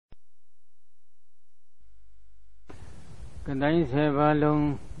Kadai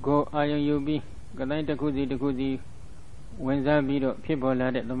Sevalong go Ayubi, Kadai Takuzi, when Zabido, people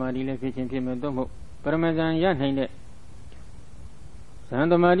lad at the Madile fishing Pimotomo, Parmesan Yan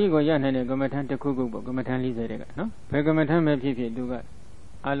Santa Marigo Yan and Gomatan Takugo, Gomatan Lizarega, no? Pegomatan Mepipi Duga,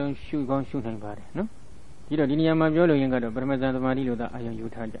 Alon shoe gone shooting body, no? Tiro Dinia Mabiolo Yangado, Parmesan Marilo that Ayan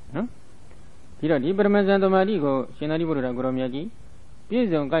Utaja, no? Tiro di Parmesan Marigo, Senaribura Gromiagi,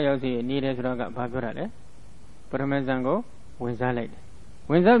 Pizon Gayosi, Nides Raga Baburale, Parmesango, Wenzalite.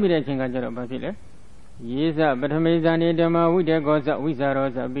 Wenzabi Chingajara Bafile. Yesa, but Amazani Dama, Wida Goza,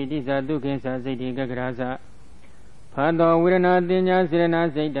 Wizarosa, Bidisa, Dukensa, Zedi Gagraza. Pado, Wirana, Dinya, Sirena,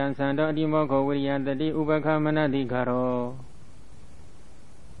 Zaidan, Sando, Dimoko, William, the Di Ubakamana di Garo.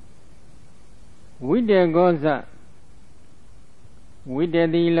 Wida Goza. Wida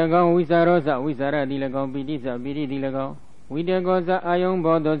di Lago, Wizarosa, Wizara di Lago, Bidisa, Bidi di Lago. Wida Goza, Ayon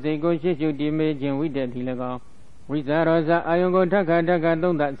Bodo, Zego, Shishu, Dimage, Wida di Lago. Wizarosa, Ayongo, Taka,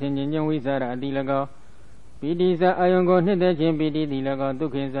 don't that sing in Wizara di Lago. Bidisa, Ayongo, Nidajin, Bidi di Lago,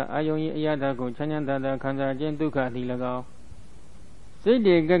 Dukinsa, Ayon Yadago, Chanyanda, Kanza, Jentuka di Lago.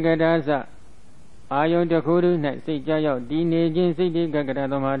 Sidi Gagadasa, Ayon Dakuru, Net, Sijayo, Dinajin, Sidi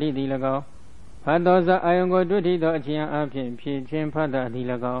Gagadamadi di Lago. Padosa, Ayongo, Duty, Dochian, Apin, Pichin, Pada di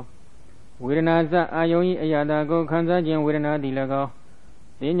Lago. Wiranaza, Ayon Yadago, Kanza, Jen, Wirana di Lago.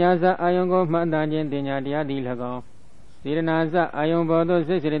 Dinyaza, Ayongo, Mandajan, Dinyadia di Lago. Sirinaza, Ayon Bodo,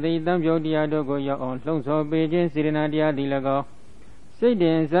 Sicily, Damjo Diadogo, your own, Lonso, Beijing, Sirinadia di Lago.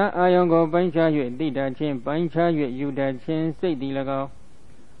 Sidinza, Ayongo, Bancha, Dida Chin, Bancha, Yuda Chin, Say di Lago.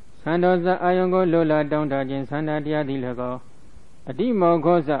 Sandoza, Ayongo, Lola, Dondajin, Sanadia di Lago. Adimo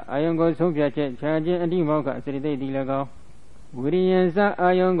Goza, Ayongo, Sophia, Charging, Adimoka, Siri di Lago. Wirianza,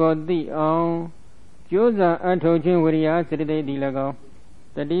 Ayongo, di on. Joza, Antochin, Wiria, Siri di Lago.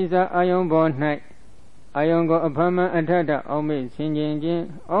 The Disa, Ayon born night. Ayongo, Apama, Atada, Ome, Sinjin,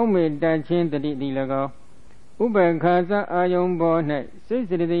 Ome, Dachin, the di Lago. Uber Kaza, Ayon born night.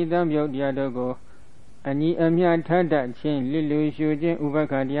 Sicily, Damjo Diadogo. Ani Amia Tada, Chin, Lilu, Shujin,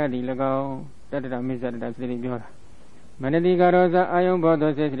 Ubakadia di Lago. That is a mizar that's the Biora. Manadigarosa, Ayon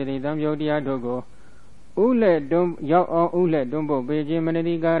Bodo, Sicily, Damjo Diadogo. Ule, Dum, Yao, Ule, Dumbo, Beijing,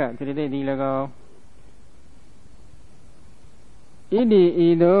 Manadigara, Sicily di Lago.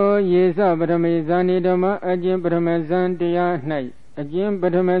 Idi Ido, Yesa, Batamezani Dama, Ajim Batamezandia night. Ajim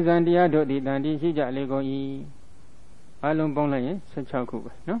Batamezandia do di Dandi Shija Lego E. Alum Bonlay, such a cook,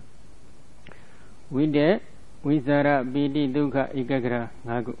 no? We did, Wizara, Bidi, Duka, Igagra,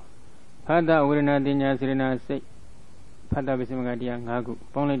 Nago. Pada Urina Dinya Sirina say, Pada Bisimagadia, Nago,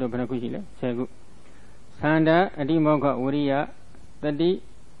 Bonlay do Panakushile, Segu. Sanda, Adimoka, Uria, the D.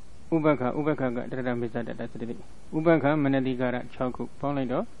 Ubaka, Dramisa, that's the Ubaka, Manadigara, Choku,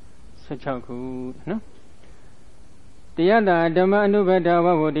 Polido, Sachoku, no? The other Dama Nubada,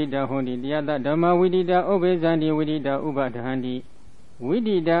 Wadida Hondi, the other Dama Widida, Obezandi, Widida, Ubata Handi,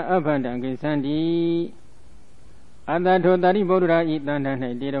 Widida, Abandang, Sandi. Other Todari Bodra eat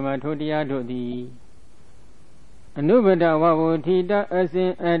Dandana, Didama Todia Dodi. Anubada, Wawotida,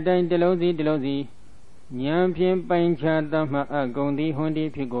 Asin, and Delozi. Yampian Pancha Dama Gondi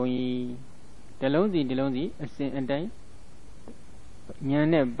Hondi Pigoi. Delozi, a sin and day.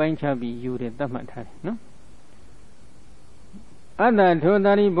 Yane Panchabi, you read Damata, no? Other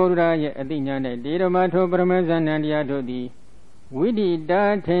Todari Bodra at the Yane, Didamato Bramazan and Yadodi. Widi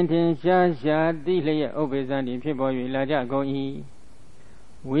da Tentin Shasha, delay Obezandi, Piboy, Laja Goi.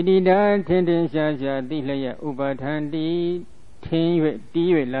 Widi da Tentin Shasha, delay Ubatandi, Tin,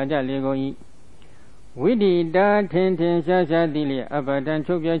 Diwe, Laja Legoi. Widi da Tentin Shasha Dili, Abadan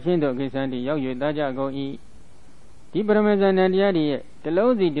Chopia Chindo Kisandi, Yayu Daja go e. Dibraman and Yadi,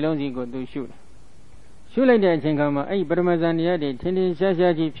 Delozi go to shoot. Shula de Chinkama, a Braman Yadi, Tentin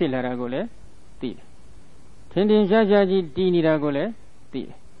Shashaji Pilaragole, did. Tentin Shashaji Diniragole,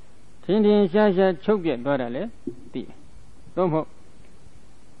 did. Tentin Shasha Chopia Dorale, did. Domo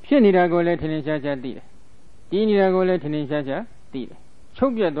Piniragole, Tentin Shasha did. Diniragole, Tentin Shasha did.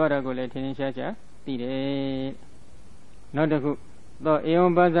 Chopia Doragole, Tentin Shasha. Not a good. Though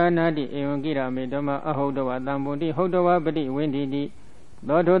Eon Bazanadi, Eon Gira made Dama, a Hodoa, Dambundi, Hodoa, Badi, Windy,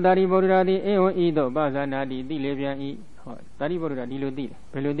 Dodo Dari Boradi, Eon Edo, Bazanadi, Dilivia E. Dari Borda, Diludil,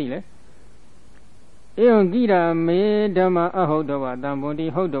 Peludile. Eon Gira made Dama, a Hodoa,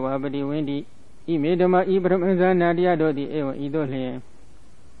 Dambundi, Hodoa, Badi, Windy, E made Dama, Ibrahim Zanadia, Dodi, Eon Edo Lane.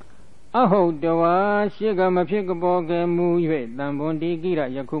 A Hodoa, Shigama Pigabog, Muye, Dambundi, Gira,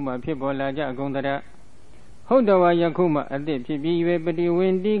 Yakuma, Pibolaja, Gondara. Hodoa Yakuma, a dip, Pibi, Badi,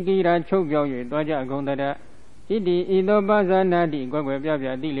 Windy, Gira, Chobio, Doja, Gondara. Idi, Ido Bazanadi,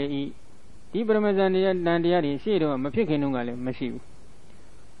 Gogabia, Dile. ဒီပရမဇန်တရားတန်တရားတွေရှေ့တော့မဖြစ်ခင်တုန်းကလည်းမရှိဘူး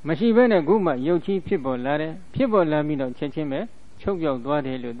မရှိဘဲနဲ့ခုမှရုပ်ချီးဖြစ်ပေါ်လာတယ်ဖြစ်ပေါ်လာပြီးတော့ချက်ချင်းပဲချုပ်ပြောက်သွားတ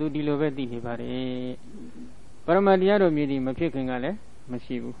ယ်လို့သူဒီလိုပဲသိနေပါတယ်ပရမတရားတို့မြည်ဒီမဖြစ်ခင်ကလည်းမ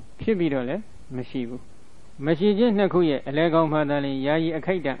ရှိဘူးဖြစ်ပြီးတော့လည်းမရှိဘူးမရှိခြင်းနှစ်ခုရဲ့အလဲကောင်းမှသာလျှင်ယာယီအ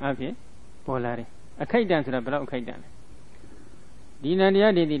ခိုက်တန်အဖြစ်ပေါ်လာတယ်အခိုက်တန်ဆိုတာဘယ်တော့အခိုက်တန်လဲဒီနန္တ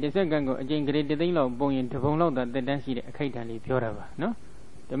ရားတွေဒီတစ်စက္ကန့်ကိုအကျဉ်းဂရေတသိန်းလောက်ပုံရင်တပုံလောက်သာတက်တန်းရှိတဲ့အခိုက်တန်လေးပြောတာပါနော်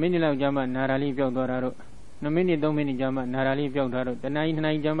10မိနစ်လောက်ကြာမှနာရာလေးပြောက်သွားတာတော့2မိနစ်3မိနစ်ကြာမှနာရာလေးပြောက်တာတော့တနာရီ2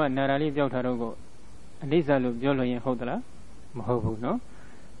နာရီကြာမှနာရာလေးပြောက်တာတော့ကိုအနိစ္စလို့ပြောလို့ရင်ဟုတ်သလားမဟုတ်ဘူးနော်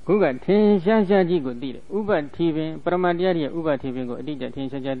ခုကထင်ရှားရှားကြီးကိုသိတယ်ဥပတိပင်ပရမတရားရဲ့ဥပတိပင်ကိုအတိအကျထင်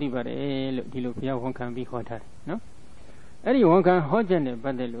ရှားရှားသိပါတယ်လို့ဒီလိုဘုရားဝန်ခံပြီးဟောထားတယ်နော်အဲ့ဒီဝန်ခံဟောချက်နဲ့ပ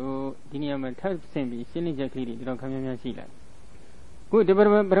တ်သက်လို့ဒီနေရာမှာထပ်ဆင့်ပြီးရှင်းလင်းချက်ကလေးတွေတော်တော်ခမ်းများများရှိလာခုဒီပရ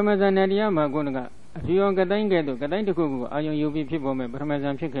မဇန်တရားမှာကိုကအဖြူရောင်ကတိုင်းကဲ့သို့ကတိုင်းတစ်ခုကိုအာယုံယူပြီးဖြစ်ပေါ်မဲ့ပရမဇ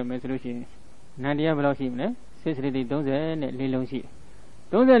န်ဖြစ်ခဲ့မယ်ဆိုလို့ရှိရင်နန္တရားဘယ်လောက်ရှိမလဲစိတ်စရိတ်34လုံးရှိတယ်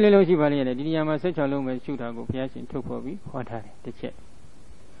34လုံးရှိပါလေရတယ်ဒီနေရာမှာ16လုံးပဲရှုတာကိုဘုရားရှင်ထုတ်ဖော်ပြီးဟောထားတယ်တစ်ချက်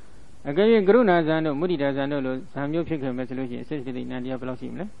အကယ်၍ကရုဏာဇန်တို့မုဒိတာဇန်တို့လိုဇန်မျိုးဖြစ်ခဲ့မယ်ဆိုလို့ရှိရင်စိတ်စရိတ်နန္တရားဘယ်လောက်ရှိ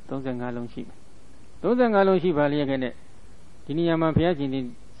မလဲ35လုံးရှိတယ်35လုံးရှိပါလေခဲ့တဲ့ဒီနေရာမှာဘုရားရှင်ဒီ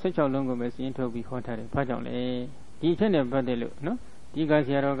16လုံးကိုပဲစီရင်ထုတ်ပြီးဟောထားတယ်ဘာကြောင့်လဲဒီအချက်နဲ့ပတ်သက်လို့နော်ဒီကဆ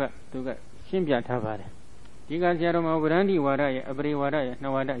ရာတော်ကသူကရှင်းပြထားပါတယ်ဒီကဆရာတော်မှာဝရန္တိဝါဒရဲ့အပရိဝါဒရဲ့နှ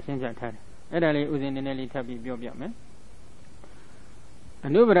ဝါဒရှင်းပြထားတယ်အဲ့ဒါလေးဥစဉ်နည်းနည်းလေးထပ်ပြီးပြောပြမယ်အ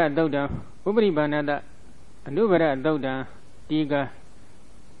နုဘရသုတ်တံဥပရိပါဏတအနုဘရသုတ်တံဒီက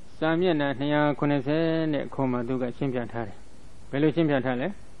စာမျက်နှာ290နဲ့ခုမှာသူကရှင်းပြထားတယ်ဘယ်လိုရှင်းပြထားလဲ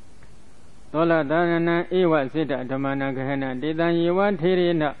သောလသာရဏံဧဝစိတ္တဓမ္မနာဂဟဏတေတံယေဝထေရေ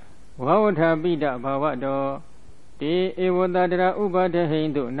နဝဝထာပိတဘာဝတောတေဧဝတတရာဥပဒဟိ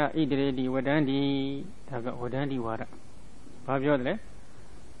န္တုနဣတရေတိဝဒန္တိဒါကဝဒန္တိဝါဒဘာပြောတယ်လဲ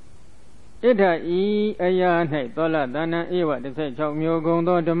ဣဒ္ဓဤအရာ၌သောလသာနံဧဝ16မျိုးကုန်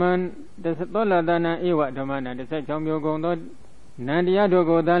သောဓမ္မသောလသာနံဧဝဓမ္မနာ16မျိုးကုန်သောနန္တရားတို့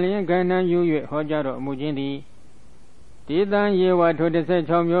ကိုသာလျှင်ကဏ္ဍယူ၍ဟောကြားတော်မူခြင်းသည်ဒေသံယေဝထို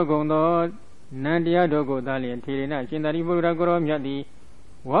16မျိုးကုန်သောနန္တရားတို့ကိုသာလျှင်ထေရဏရှင်သာရိပုတ္တရာကိုရောမြတ်သည်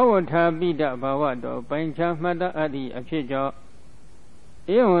ဝဝထာပိတဘာဝတော်ပိုင်ချမှတ်တအသည့်အဖြစ်ကြောင့်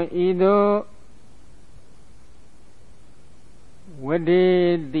ဧဝံဤသို့ဝဒေ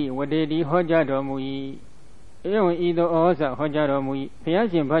တိဟောကြားတော်မူ၏ဧဝံဤသို့ဩဇာဟောကြားတော်မူ၏ဘုရား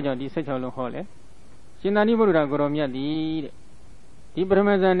ရှင်ဘာကြောင့်ဒီ16လုံးဟောလဲရှင်သာရိပုတ္တရာကိုရောမြတ်သည်တဲ့ဒီပရမ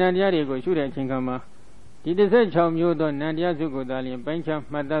ဇန်နန္တရားတွေကိုရှုတဲ့အချိန်ကမှာဒီ16မျိုးသောနန္တရားစုကိုသာလျှင်ပိုင်းခြား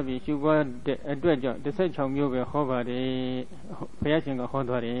မှတ်သားပြီးရှုပွားတဲ့အတွက်ကြောင့်16မျိုးပဲဟောပါတယ်ဘုရားရှင်ကဟော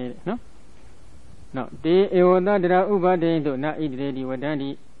သွားတယ်တဲ့နော်နောက်တေဧဝတတရာဥပဒိတုနဣတရေတိဝဒန္တိ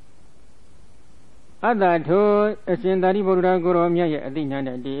အတ္တထိုအရှင်သာရိပုတ္တရာကိုရောမြတ်ရဲ့အသိဉာဏ်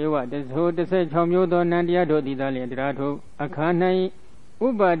နဲ့တေဧဝထို16မျိုးသောနန္တရားတို့သည်သာလျှင်တရားထိုအခါ၌ဥ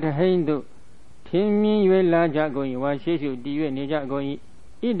ပဒဟိန္တုထင်းမြင်၍လာကြကုန်၏ဝါရှိရှုတည်၍နေကြကုန်၏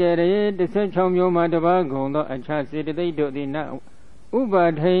ဣတရေ16မျိုးမှာတပါးကုန်သောအခြားစေတသိက်တို့သည်နဥပါ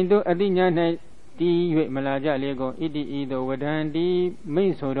ထိန်တို့အတိညာ၌တည်၍မလာကြလေကုန်ဣတိဤသို့ဝဒန္တိမိ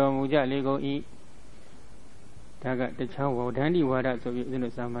တ်ဆိုတော်မူကြလေကုန်၏ဒါကတခြားဝဒန္တိဝါဒဆိုပြီးဦးဇင်း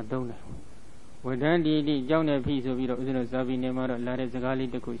တို့စာမှာသုံးတယ်ဝဒန္တိတိကြောင်းနဲ့ဖိဆိုပြီးတော့ဦးဇင်းတို့စာပြီးနေမှာတော့လာတဲ့စကား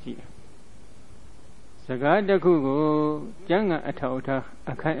လေးတစ်ခုရှိတယ်စကားတစ်ခုကိုကျမ်းဂန်အထောက်အထား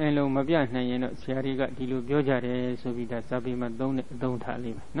အခိုင်အလုံမပြနိုင်ရင်တော့ဆရာတွေကဒီလိုပြောကြတယ်ဆိုပြီးဒါစာပေမှာသုံးတဲ့အသုံးထား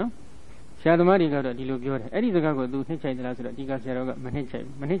လေးပဲနော်ဆရာသမားတွေကတော့ဒီလိုပြောတယ်အဲ့ဒီစကားကိုသူနှိမ့်ချိုက်သလားဆိုတော့ဒီကဆရာတော်ကမနှိမ့်ချို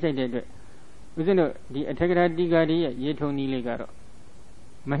က်တဲ့အတွက်ဦးဇင်းတို့ဒီအထက်ကရာတိကာတွေရဲ့ရေထုံနည်းလေးကတော့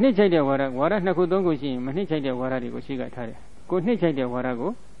မနှိမ့်ချိုက်တဲ့ဝါဒ2ခု3ခုရှိရင်မနှိမ့်ချိုက်တဲ့ဝါဒတွေကိုရှိကထားတယ်ကိုနှိမ့်ချိုက်တဲ့ဝါဒ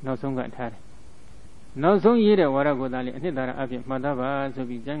ကိုနောက်ဆုံးကထားတယ်နောက်ဆုံးရေးတဲ့ဝါဒကိုသာလေအနှစ်သာရအဖြစ်မှတ်သားပါဆို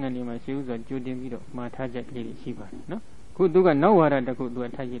ပြီးကျမ်းဂန်တွေမှာရှင်းဥစွာကြိုတင်ပြီးတော့မှာထားချက်ကလေးတွေရှိပါတယ်နော်ခုသူကနောက်ဝါဒတစ်ခုသူက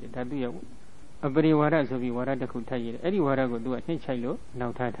ထားရည်တယ်ဒါသူရဲ့အပရိဝါဒဆိုပြီးဝါဒတစ်ခုထားရည်တယ်အဲ့ဒီဝါဒကိုသူကနှိမ့်ချိုက်လို့နော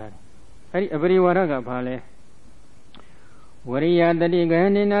က်ထားတယ်အဲ့ဒီအပရိဝါဒကဘာလဲဝရိယတတိကဟ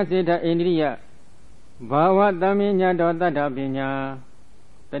နိနာစေတအိန္ဒိယဘာဝတမဉ္ဇတောတတ္တပညာ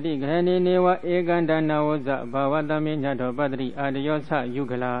တတိကဟနိနေဝဧကန္တနာဝဇဘာဝတမဉ္ဇတောပတ္တိအာတယောသယု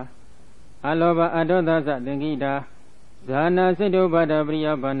ဂလာအလောဘအဒေါသသသင်္ကိတာဇာနာစိတ်တောဘာဒပရိယ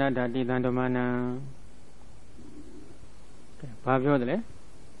ဘာနာတာတိတံဓမ္မနာဘာပြောတယ်လဲ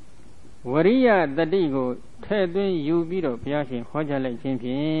ဝရိယတတိကိုထဲ့သွင်းယူပြီးတော့ဘုရားရှင်ဟောကြားလိုက်ခြင်းဖြ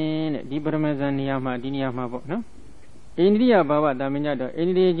င့်တဲ့ဒီပရမဇန်နေရာမှာဒီနေရာမှာပေါ့နော်အိန္ဒိယဘာဝတာမညတော့အိ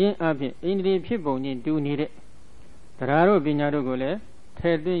န္ဒိယချင်းအဖြစ်အိန္ဒိယဖြစ်ပုံချင်းတူနေတဲ့တရားတို့ပညာတို့ကိုလည်း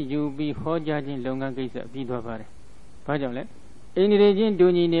ထဲ့သွင်းယူပြီးဟောကြားခြင်းလုပ်ငန်းကိစ္စပြီးသွားပါတယ်ဘာကြောင့်လဲအိန္ဒိယချင်းတူ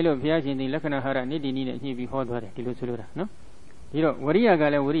ညီနေလို့ဘုရားရှင်ဒီလက္ခဏာဟာရနိတိနိနဲ့ညှိပြီးဟောသွားတယ်ဒီလိုဆိုလိုတာနော် ဒီတော့ဝရိယ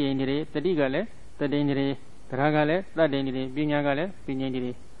ကလည်းဝရိယနေတယ်တတိကလည်းတတိနေတယ်တရားကလည်းတတ်တယ်နေတယ်ပညာကလည်းပညာနေတ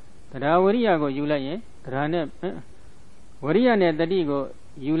ယ်တရားဝရိယကိုယူလိုက်ရင်တရားနဲ့ဝရိယနဲ့တတိ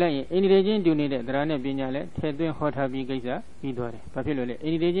ကိုယူလိုက်ရင်အိန္ဒိယချင်းတူနေတဲ့တရားနဲ့ပညာလည်းထည့်သွင်းဟောထားပြီးကိစ္စပြီးသွား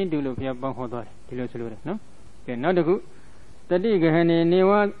တယ်ဘာဖြစ်လို့လဲအိန္ဒိယချင်းတူလို့ဘုရားပေါင်းဟောသွားတယ်ဒီလိုဆိုလို့ရတယ်နော်ကဲနောက်တစ်ခုတတိဂ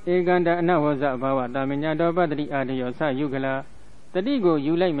ဟနေနေဝဧကန္တအနဝဇဘာဝတာမညာတော်ပတ္တိအာတယောသယုဂလာတတိကို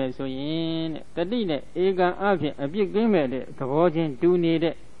ယူလိုက်မယ်ဆိုရင်တတိနဲ့ဧကံအဖြစ်အပြစ်ကင်းမဲ့တဲ့သဘောချင်းတူနေ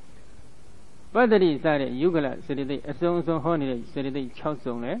တဲ့ပတ္တိစတဲ့ယုဂလစေတသိက်အစုံအစုံဟောနေတဲ့စေတသိက်6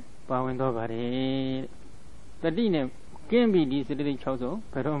စုံလည်းပါဝင်တော့ပါတယ်တတိနဲ့ကင်းပြီးဒီစေတသိက်6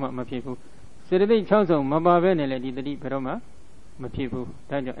စုံဘယ်တော့မှမဖြစ်ဘူးစေတသိက်6စုံမပါဘဲနဲ့လည်းဒီတတိဘယ်တော့မှမဖြစ်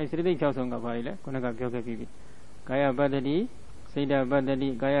ဘူးဒါကြောင့်အဲစေတသိက်6စုံကဘာလဲခုနကပြောခဲ့ပြီးကာယပတ္တိစိတ်တ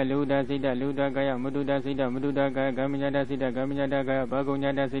ပတ္တိကာယလူဒစိတ်တလူဒကာယမတုဒစိတ်တမတုဒကာယကာမညတစိတ်တကာမညတကာယဘာဂု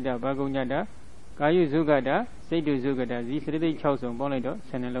ညတစိတ်တဘာဂုညတကာယုဇုကတစိတ်တုဇုကတဇီစရတိ6ဆုံးပေါင်းလိုက်တော့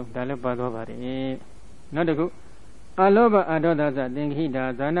12လုံးဒါလည်းပါသွားပါတယ်နောက်တစ်ခုအလောဘအဒေါသသသင်္ခိ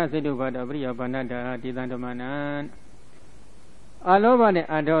တာဇာနာစိတ်တုဘာဒပရိယဘာနတာတိသံဓမ္မနံအလောဘနဲ့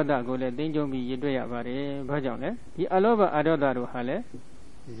အဒေါသကိုလည်းသိကြုံပြီးရတွေ့ရပါတယ်ဘာကြောင့်လဲဒီအလောဘအဒေါသတို့ဟာလည်း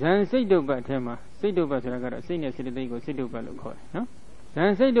ဇန်စိတ်တုပ္ပထဲမှာစိတ်တုပ္ပဆိုတာကတော့စိတ်နဲ့စေတသိက်ကိုစိတ်တုပ္ပလို့ခေါ်တယ်နော်ဇ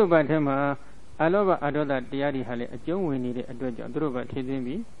န်စိတ်တုပ္ပထဲမှာအလောဘအဒေါသတရားတွေဟာလည်းအကျုံးဝင်နေတဲ့အတွက်ကြောင့်သူတို့ဘာထည့်သွင်း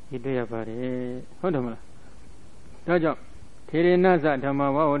ပြီးရတွေ့ရပါတယ်ဟုတ်တယ်မလားဒါကြောင့်ထေရဏဇဓမ္မ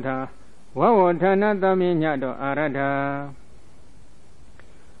ဝဝထာဝဝဌာနသမင်းညတော်အာရထာ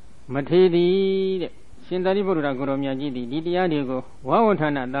မထေသည်တဲ့ရှင်သာရိပုတ္တရာကိုရောမြတ်ကြီးသည်ဒီတရားတွေကိုဝ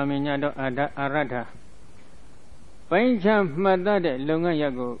ဝဌာနသမင်းညတော်အာရထာပိုင်းခြားမှတ်တတ်တဲ့လုပ်ငန်းရ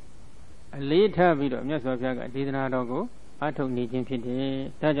ပ်ကိုအလေးထားပြီးတော့မြတ်စွာဘုရားကဒေသနာတော်ကိုအားထုတ်နေခြင်းဖြစ်တ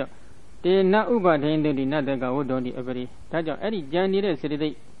ယ်ဒါကြောင့်တေနဥပဒိန်တုတိနတကဝတ္တောတိအပရိဒါကြောင့်အဲ့ဒီကြံနေတဲ့စေတသိ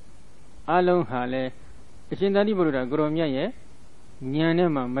က်အလုံးဟာလဲအရှင်သာရိပုတ္တရာကိုရောမြတ်ရဲ့ဉာဏ်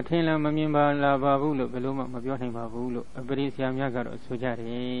နဲ့မှမထင်လားမမြင်ပါလားပါဘူးလို့ဘယ်လို့မှမပြောနိုင်ပါဘူးလို့အပရိဆရာများကတော့ဆိုကြ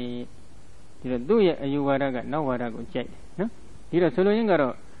တယ်ဒီတော့သူ့ရဲ့အယူဝါဒကနောက်ဝါဒကိုကြိုက်တယ်နော်ဒီတော့ဆိုလိုရင်း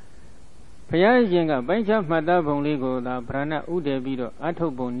ကတော့ဘုရားရှင်ကပိုင်းခြားမှတ်သားပုံလေးကိုသာဗရဏဥတည်ပြီးတော့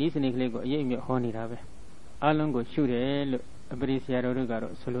အထုတ်ပုံဤစနစ်ကလေးကိုအရေးအမြတ်ဟောနေတာပဲအလုံးကိုရှုတယ်လို့အပရိဆရာတော်တို့က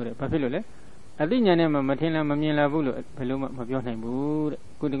တော့ဆိုလို့တယ်ဘာဖြစ်လို့လဲအသိဉာဏ်နဲ့မှမထင်လားမမြင်လားဘူးလို့ဘယ်လို့မှမပြောနိုင်ဘူး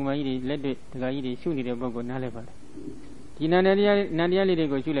တဲ့ကုတ္တကမကြီးတွေလက်တွေ့ဒကာကြီးတွေရှုနေတဲ့ပုဂ္ဂိုလ်နားလဲပါလေဒီနန္တရားလေး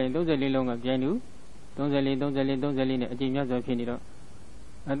တွေကိုရှုလိုက်ရင်34လုံးကပြိုင်တူ34နဲ့အကျင့်များစွာဖြစ်နေတော့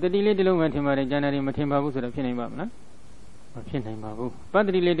တတိလေးတစ်လုံးပဲထင်ပါတယ်ဉာဏ်တွေမထင်ပါဘူးဆိုတော့ဖြစ်နိုင်ပါမလားမဖြစ်နိုင်ပါဘူး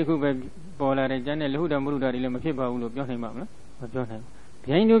ပတ္တိလေးတစ်ခုပဲပေါ်လာတဲ့ဉာဏ်နဲ့လဟုတမရုဒ္ဒတွေလည်းမဖြစ်ပါဘူးလို့ပြောနိုင်ပါမလားမပြောနိုင်ဘူး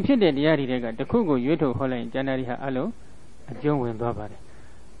ပြိုင်တူဖြစ်တဲ့တရားတွေကတစ်ခုကိုရွေးထုတ်ဟောလိုက်ရင်ဉာဏ်တွေဟာအလုံးအကျုံးဝင်သွားပါတယ်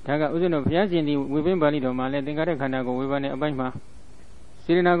ဒါကဥစ္စံတော်ဘုရားရှင်ဒီဝေပင်ပါဠိတော်မှာလည်းသင်္ခါရခန္ဓာကိုဝေပန်တဲ့အပိုင်းမှာ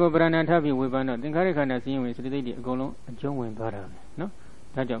စေရနာကိုဗရဏာထားပြီးဝေပန်တော့သင်္ခါရခန္ဓာစည်းဝင်စေတသိက်တွေအကုန်လုံးအကျုံး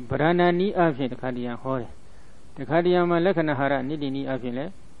ဝင်သွားတာပဲနော်ဒါကြောင့်ဗရဏာနီးအဖြစ်တခါတရံဟောတယ်တခါတရံမှာလက္ခဏာဟာရနိတိနီးအဖြစ်လည်း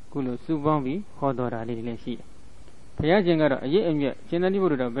ခုလိုစုပေါင်းပြီးဟောတော်တာလေးတွေလည်းရှိတယ်ဘုရားရှင်ကတော့အရေး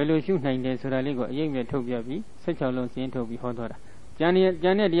အမြတ်ရှင်သာရိပုတ္တရာဘယ်လိုရှုနိုင်တယ်ဆိုတာလေးကိုအရေးအမြတ်ထုတ်ပြပြီး16လုံးစင်းထုတ်ပြီး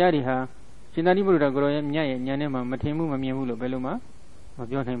ဟောတော်တာကျန်တဲ့တရားတွေဟာရှင်သာရိပုတ္တရာကိုရောရဲ့မြတ်ရဲ့ဉာဏ်နဲ့မှမထင်ဘူးမမြင်ဘူးလို့ဘယ်လိုမှ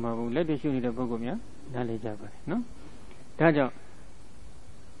မပြောနိုင်ပါဘူးလက်တွေ့ရှုနေတဲ့ပုဂ္ဂိုလ်များနားလည်ကြပါတယ်နော်ဒါကြော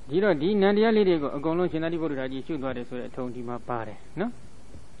င့်ဒီတော့ဒီနန္တရားလေးတွေကိုအကုန်လုံးရှင်သာရိပုတ္တရာကြီးရှုသွားတယ်ဆိုတဲ့အထုံဒီမှာပါ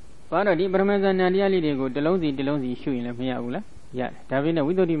တယ်နော်ပါတော့ဒီပရမဇန်နန္တရားလေးတွေကိုတစ်လုံးစီရှုရင်လည်းမရဘူးလားရတယ်ဒါပေ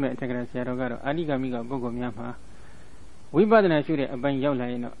မဲ့ဝိသုဒ္ဓိမေအထက်ကရာဆရာတော်ကတော့အာနိဂမိကပုဂ္ဂိုလ်များမှာဝိပဿနာရှုတဲ့အပိုင်းရောက်လာ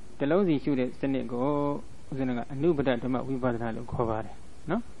ရင်တော့တစ်လုံးစီရှုတဲ့စနစ်ကိုဥစ္စနကအနုပဒဓမ္မဝိပဿနာလို့ခေါ်ပါ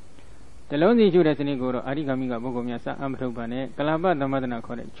တယ်နော်တလုံးစီရှုတဲ့စနစ်ကိုတော့အာရိကမိကပုဂ္ဂိုလ်များစအမထုတ်ပါနဲ့ကလပသမဒနာ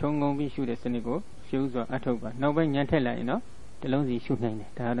ခေါ်တဲ့ခြုံငုံပြီးရှုတဲ့စနစ်ကိုရှုစွာအထုတ်ပါနောက်ပိုင်းညံထက်လာရင်တော့တလုံးစီရှုနိုင်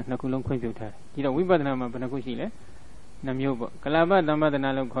တယ်ဒါကတော့နှစ်ခုလုံးခွင့်ပြုထားတယ်ဒီတော့ဝိပဿနာမှာဘယ်နှခုရှိလဲနှမျိုးပေါ့ကလပသမဒနာ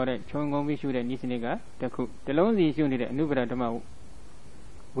လို့ခေါ်တဲ့ခြုံငုံပြီးရှုတဲ့ဤစနစ်ကတစ်ခုတလုံးစီရှုနေတဲ့အနုပဒဓမ္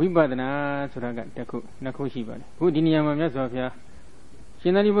မဝိပဿနာဆိုတာကတစ်ခုနှစ်ခုရှိပါတယ်ခုဒီနေရာမှာမြတ်စွာဘု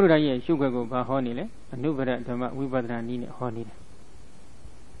ရားရှင်သာရိပုတ္တရာရဲ့ရှုခွက်ကိုဘာဟောနေလဲအနုပဒဓမ္မဝိပဿနာနည်းနဲ့ဟောနေတယ်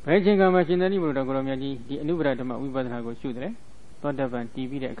ဘယ်ချိန်ကမှရှင်သာရိပုတ္တရာကိုရောမြတ်ကြီးဒီအနုပဒဓမ္မဝိပဿနာကိုရှုတယ်သောတပန်တည်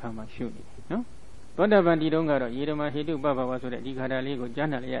ပြီးတဲ့အခါမှာရှုနေတယ်နော်သောတပန်တည်တော့ကတော့ယေရမဟေတုပပဝဆိုတဲ့ဒီခါတာလေး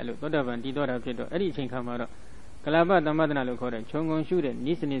ကိုကြားနာလိုက်ရလို့သောတပန်တည်တော့တာဖြစ်တော့အဲ့ဒီအချိန်ခါမှာတော့ကလပသမဒနာလို့ခေါ်တဲ့ခြုံငုံရှု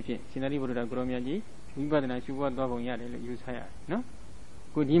တဲ့ဤစနစ်ဖြင့်ရှင်သာရိပုတ္တရာကိုရောမြတ်ကြီးဝိပဿနာရှုပွားသွားပုံရတယ်လို့ယူဆရ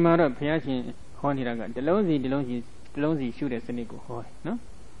တယ်နော်ခုဒီမှာတော့ဘုရားရှင်ဟောနေတာကတလုံးစီရှုတဲ့စနစ်ကိုဟော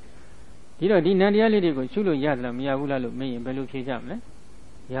တယ်နော်ဒီတော့ဒီနန္တရားလေးတွေကိုရှုလို့ရသလားမရဘူးလားလို့မေးရင်ဘယ်လိုဖြေကြ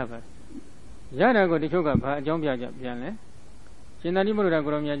မလဲရပါတယ်ရတာကိုတချို့ကဘာအကြောင်းပြကြပြန်လဲရှင်သာရိပုတ္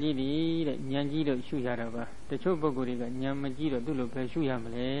တရာကိုရောမြတ်ကြီးတဲ့ဉာဏ်ကြီးလို့ရှုရတာပါတချို့ပုဂ္ဂိုလ်တွေကဉာဏ်မကြီးတော့သူ့လိုပဲရှုရ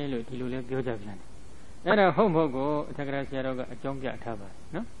မလဲလို့ဒီလိုလဲပြောကြပြန်တယ် Era home hogo, Tagrasiaroga, a Jombia Taba,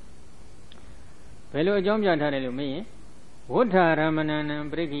 no? Velo Jombia Tare me, Wota Ramanan,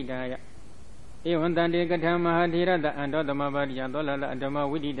 Brigida, even than the Katama Hadira and other Mabadia, Dola, Adama,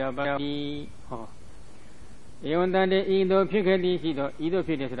 Widida, Badi, even than the Edo Picadi, either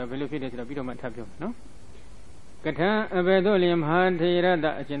Fides, Velo Fides, Rapidoma Tapio, no? Kata Abedolium Hadira,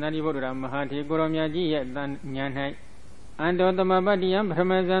 the Genadi Vodra, Mahati, Goromiaji, than Nyanhai. And on the Mabadiam,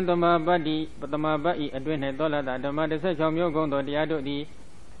 Ramazan, the Mabadi, but the Mabai, Adwin, Dola, the Madasa, Yogon, the Ado, the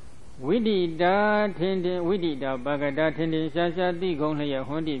Widida, Widida, Bagada, Tendin, Sasha, the Gonlea,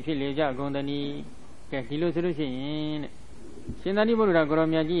 Hondi, Pileja, Gondani, Catilo Solution, Senadi Vodra,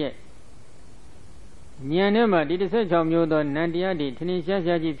 Goromiaji. Nyanema did the search of Yodo, Nandia, the Tenisha,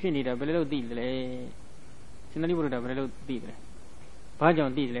 Finida, Bello Dile, Senadi Vodra, Bello Dile,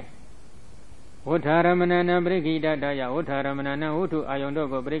 Pajon Dile. Otaramanana Brigida Daya, Otaramanana, Utu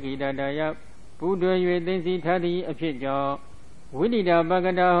Ayondogo Brigida Daya, Pudo Yudensi Tadi, a Pidja, Widida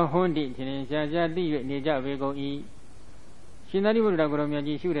Bagada Hondi, Tinisha, the Nija Vego E. Shinari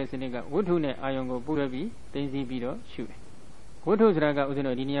Goromiaji shoot a Seneca, Utune Ayongo Purabi, Tenzi Bido, shoot. Utus Raga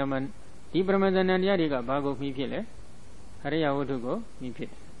Uzuno Diniaman, Dibraman and Yadiga Bago Mipile, Haria Utugo, Mipit.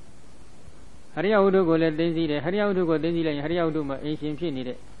 Haria Udugo let Denzi, Haria Udugo, Denzi, and Haria Uduma, Asian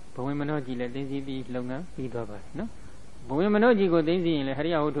Finite. Pomanoji let Denzi be Longa, Bidova, no? Pomanoji go Denzi and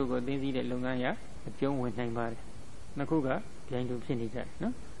Haria Auto go Denzi de Longaya, a John with Naimar. Nakuga, behind to finish that,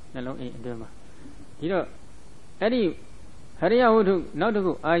 no? Nalo in Derma. You know, Eddie Haria Auto, not to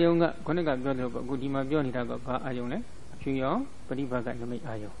go Ayonga, Konaga Godo, Gudima Bionitago, Ayone, Chuyo, Padibaga no make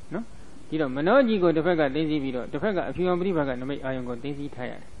Ayo, no? You know, Manoji go to Faga Denzi Vido, the Faga, a few Bribaga no make Ayon go Denzi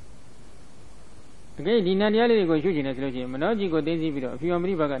tired. Okay, the Nadiali go shooting as Logi, Manoji go Daisy Video, if you are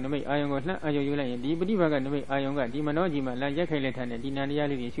Bribaga no make Ayonga, Ayula, the Bribaga no make Ayonga, the Manojima, Lajakalatan, the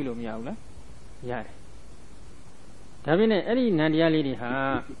Nadiali Sulu Miaula. Yare. Tabine, any Nadiali,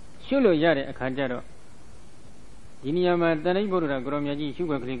 ha, Sulu Yare, a Kajaro. Diniama, the neighbor of Gromiaji,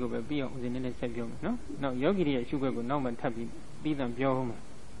 sugar click over beyond the Nene Sabium, no? No, Yogi, sugar go no man tabi, be them Bioma.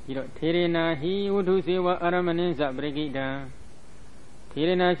 You know, Terena, he would do say what Aramanenza Brigida.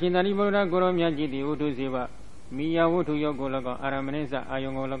 Tirena Shinari Boda Goromiaji, the Utu Ziva, Mia Wutu Yogolago, Aramanesa,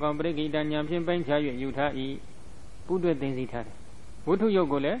 Ayongolago, Brigida, Yampian Bancha, Utah E. Pudu Denzitare. Wutu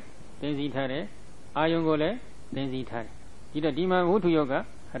Yogole, Denzitare, Ayongole, Denzitare. Ida Dima Wutu Yoga,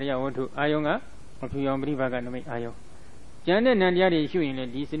 Haria Wutu, Ayonga, or to Yombri Vaganame Ayo. Janet Nandiari issuing a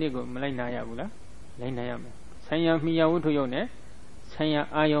Disinigo, Malina Yabula, Lainayam. Sayam Mia Wutu Yone, Saya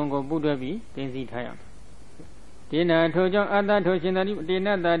Ayongo Budabi, Denzitayam. Dina Tojo Ada Toshinari,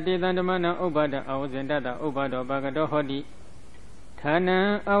 Dina that Didandamana Obada, I was in Dada Obado Bagado Hodi.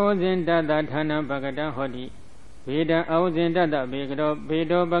 Tana, I was in Dada Tana Bagada Hodi. Veda, I was in Dada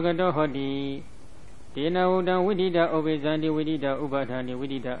Bedo Bagado Hodi. Dina Uda Widida Obezandi Widida Ubatani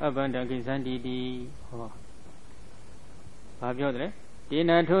Widida Abanda Gizandi di. Fabiodre.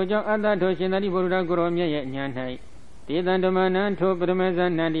 Dina Tojo Ada Toshinari Buruda Goromia Yanai. Didandamana to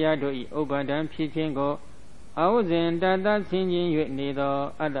Bremazan Nadia Doi, Obadan Pichingo. I was in Dada singing you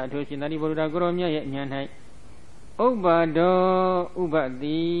neither other Toshinari Buddha Goromia Yanai. Obado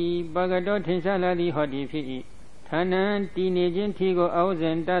Ubadi Bagado Tinsala di Hodi Tanan Teenage Tigo I was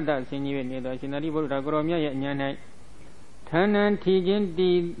in Dada singing you neither Shinari Buddha Goromia Yanai. Tanan Tijin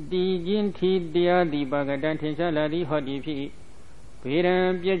Dijin Ti Dia di Bagadan Tinsala di Hodi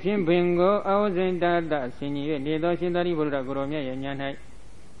Piram Piachin Bingo I was in Dada singing you neither Shinari Buddha Goromia Yanai.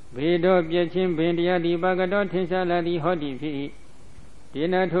 Vedo Piachin Bendia di Bagado Tinsala di Hodi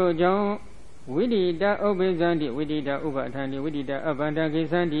Dina to John Widida Obezandi Widida Ubatani Widida Abanda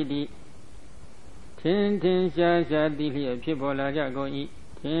Gisandi di Tintin Shasha Dili Pibola Jagoi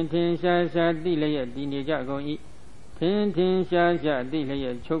Tintin Shasha Dili Dini Jagoi Tintin Shasha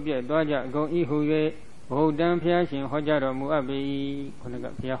Dili Chobia Dwaja Goi Huye Hodam Piachin Hojaro Muabi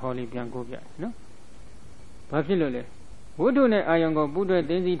Konaga Pia Holy Biancovia, no? Papilole. Wudune Ayongo Buddha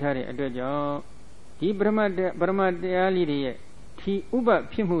Denzi Tare Adojo, Di Brahma de Ali, Ti Uba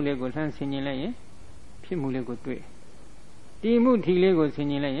Pimulego San Sinile, Pimulego Due. Timu Tilego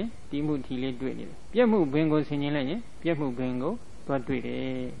Sinile, Timu Tile Due. Piamu Bengo Sinile, Piamu Bengo, but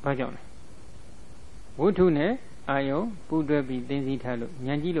Due, Pajon. Wutune, Ayo, Buddha be Denzi Talo,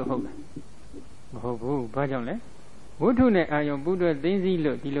 Yanjilo Hoga. Hobu, Pajone. Wutune Ayo Buddha Denzi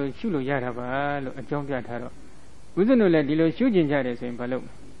Lo, Dilo Shulo Yaraba, a Jombia Taro. Uzuno let Dilo Shujin Jares in Palo.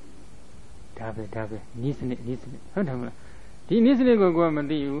 Tabe, Nisne, Hotama. The Nisnego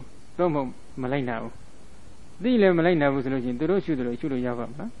Guamadi, Romo Malina. The Le Malina was looking to Roshudo Yava,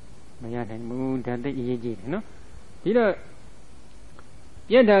 Mayan Moon, and the EG, no? Did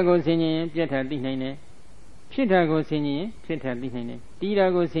Pieta goes in Pieta Dinane, ဖြစ်တာကိုဆင်ញင်ဖြစ်တာသိနိုင်တယ်တည်တာ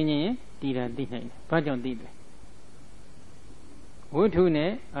ကိုဆင်ញင်တည်တာသိနိုင်တယ်ဘာကြောင့်သိတယ်ဝိထု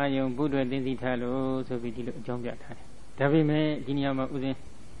နဲ့အာယုံဘုဒ္ဓသင်္စီထားလို့ဆိုပြီးဒီလိုအကြောင်းပြထားတယ်ဒါပေမဲ့ဒီနေရာမှာဥစဉ်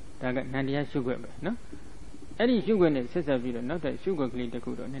ဒါကနန္တရားရှုွက်ပဲနော်အဲ့ဒီရှုွက်နဲ့ဆက်ဆက်ပြီးတော့နောက်တဲ့ရှုွက်ကလေးတစ်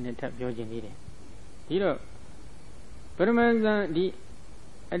ခုတော့နည်းနည်းထပ်ပြောခြင်းလေးတယ်ဒီတော့ပရမဇန်ဒီ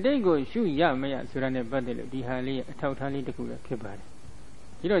အတိတ်ကိုရှုရမရဆိုတာနဲ့ပတ်သက်လို့ဒီဟာလေးအထောက်ထားလေးတစ်ခုလည်းဖြစ်ပါတယ်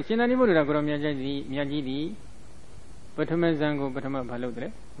ဒီတော့ရှင်သာရိပုတ္တရာကိုရောမြတ်ကြီးသည်ပထမဇန်ကိုပထမဘာလုပ်တ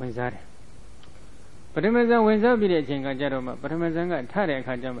ယ်ဝင်စားတယ်ပထမဇန်ဝင်စားပြီးတဲ့အချိန်ကကြတော့မှပထမဇန်ကထတဲ့အ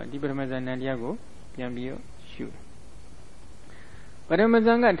ခါကျမှဒီပထမဇန်နန္တရားကိုပြန်ပြီးတော့ရှုတယ်ပထမဇ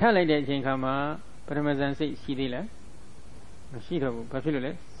န်ကထလိုက်တဲ့အချိန်ခါမှာပထမဇန်စိတ်ရှိသေးလားမရှိတော့ဘူးဘာဖြစ်လို့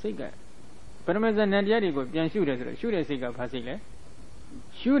လဲစိတ်ကပထမဇန်နန္တရားတွေကိုပြန်ရှုတယ်ဆိုတော့ရှုတဲ့စိတ်ကဘာစိတ်လဲ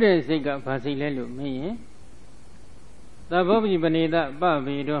ရှုတဲ့စိတ်ကဘာစိတ်လဲလို့မေးရင်သဘောပိပနေတပ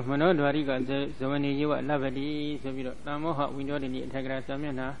ဗေတောမနောဒွာရိကဇဝနေယဝလဗ္ဗတိဆိုပြီးတော့တမောဟဝိညောတိနိအထက်ကရာစာမျ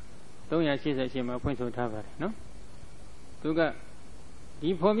က်နှာ388မှာဖွင့်ဆိုထားပါတယ်နော်သူကဒီ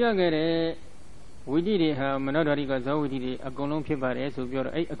ဖော်ပြခဲ့တဲ့ဝိတိတွေဟာမနောဒွာရိကဇောဝိတိတွေအကုန်လုံးဖြစ်ပါတယ်ဆိုပြော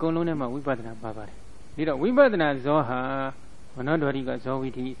တော့အဲ့အကုန်လုံးထဲမှာဝိပဿနာပါပါတယ်ဒီတော့ဝိပဿနာဇောဟာမနောဒွာရိကဇောဝိ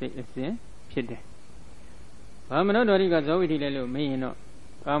တိစိတ်အစဉ်ဖြစ်တယ်ဘာမနောဒွာရိကဇောဝိတိလဲလို့မေးရင်တော့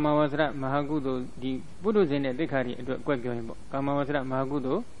ကာမဝဆရမဟာကုသိုလ်ဒီပုထုဇဉ်တဲ့တိခါတွေအတွက်ကွက်ပြောရင်ပေါ့ကာမဝဆရမဟာကု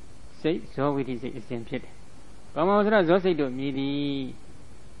သိုလ်စိတ်ဇောဝိတိစိတ်အစဉ်ဖြစ်တယ်ကာမဝဆရဇောစိတ်တို့မြည်သည်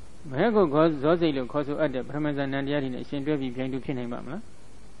မဟကုဇောစိတ်လို့ခေါ်ဆိုအပ်တဲ့ပထမဇန်နန္တရားတွေနဲ့အရှင်တွဲပြီးပြိုင်တူဖြစ်နိုင်ပါမလား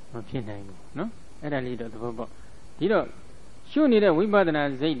မဖြစ်နိုင်ဘူးနော်အဲ့ဒါလေးတော့သဘောပေါက်ဒီတော့ရှုနေတဲ့ဝိပဿနာ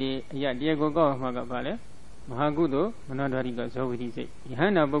စိတ်တွေအရာတရားကိုကောက်မှာကဘာလဲမဟာကုသိုလ်မနောဒွာရိကဇောဝိတိစိတ်ယဟ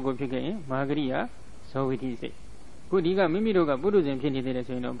န္တာပုဂ္ဂိုလ်ဖြစ်ခဲ့ရင်မဟာဂရိယာဇောဝိတိစိတ်ခုဒီကမိမိတို့ကပုထုဇဉ်ဖြစ်နေသေးတယ်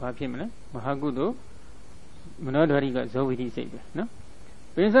ဆိုရင်တော့ဘာဖြစ်မလဲမဟာကုသိုလ်မနောဒွာရိကဇောဝိတိစိတ်ပဲနော်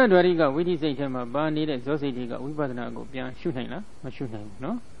ပိစဒွာရိကဝိတိစိတ်ထဲမှာပါနေတဲ့ဇောစိတ်တွေကဝိပဿနာကိုပြန်ရှုနိုင်လားမရှုနိုင်ဘူး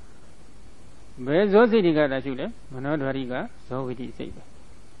နော်ဘယ်ဇောစိတ်တွေကတာရှုလဲမနောဒွာရိကဇောဝိတိစိတ်ပဲ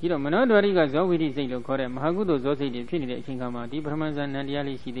ဒီတော့မနောဒွာရိကဇောဝိတိစိတ်လို့ခေါ်တဲ့မဟာကုသိုလ်ဇောစိတ်တွေဖြစ်နေတဲ့အချိန်ကမှဒီပထမဇန်နန္တရား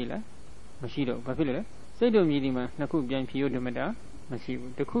လေးရှိသေးလားမရှိတော့ဘာဖြစ်လို့လဲစိတ်တို့မြည်ဒီမှာနှစ်ခုပြန်ဖြီးလို့ဓမ္မတာမရှိ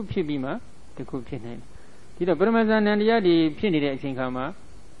ဘူးတစ်ခုဖြစ်ပြီးမှတစ်ခုဖြစ်နိုင်တယ်ဒီတော့ပရမဇန်နန္တရားတွေဖြစ်နေတဲ့အချိန်ခါမှာ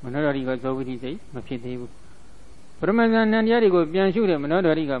မနောဒွာရိကဇောဝိတိစိတ်မဖြစ်သေးဘူးပရမဇန်နန္တရားတွေကိုပြန်ရှုတဲ့မနော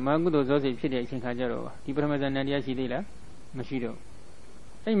ဒွာရိကမဟာကုသိုလ်ဇောစိတ်ဖြစ်တဲ့အချိန်ခါကျတော့ဒီပရမဇန်နန္တရားရှိသေးလားမရှိတော့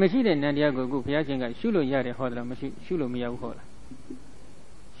အဲ့မရှိတဲ့နန္တရားကိုအခုဘုရားရှင်ကရှုလို့ရတယ်ဟောတယ်လားမရှိရှုလို့မရဘူးဟောလား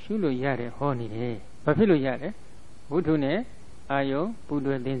ရှုလို့ရတယ်ဟောနေတယ်ဘာဖြစ်လို့ရတယ်ဝုထုနဲ့အာယုံပူ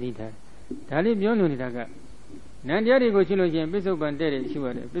တွဲသိသိတာဒါလေးပြောလို့နေတာကနန္တရားတွေကိုရှုလို့ရှိရင်ပစ္စုပန်တဲ့တဲ့ရှုရ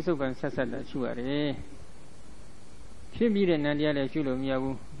တယ်ပစ္စုပန်ဆက်ဆက်တာရှုရတယ်ဖြစ်ပြီးတဲ့နန္တရားလည်းရှုလို့မရ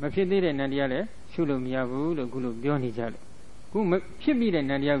ဘူးမဖြစ်သေးတဲ့နန္တရားလည်းရှုလို့မရဘူးလို့ခုလိုပြောနေကြလို့ခုဖြစ်ပြီးတဲ့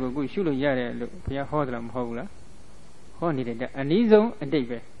နန္တရားကိုခုရှုလို့ရတယ်လို့ဘုရားဟောသလားမဟုတ်ဘူးလားဟောနေတဲ့အနည်းဆုံးအတိတ်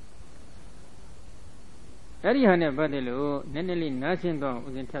ပဲအဲ့ဒီဟာနဲ့ပတ်သက်လို့နည်းနည်းလေးနားရှင်းတော့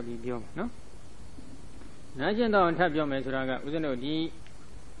ဦးဇင်းထပ်ပြီးပြောမယ်နော်နားရှင်းတော့ထပ်ပြောမယ်ဆိုတာကဦးဇင်းတို့ဒီ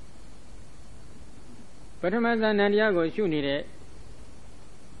ပထမဇန်နန္တရားကိုရှုနေတဲ့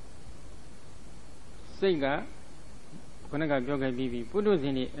စိတ်ကခုနကပြောခဲ့ပြီးပြီပုထုဇ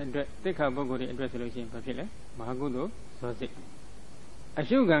ဉ်တွေအတွက်သိက္ခာပုဂ္ဂိုလ်တွေအတွက်ဆိုလို့ရှိရင်ဘာဖြစ်လဲမဟာကုသိုလ်ဇောစိတ်အ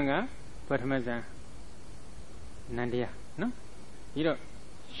ရှုခံကပထမဇန်နန္တရားနော်ဒီတော့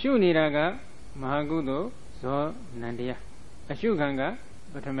ရှုနေတာကမဟာကုသိုလ်ဇောနန္တရားအရှုခံက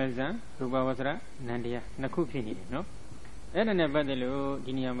ပထမဇန်ရူပဝဆရနန္တရားနှစ်ခုဖြစ်နေတယ်နော်အဲ့ဒါနဲ့ပတ်သက်လို့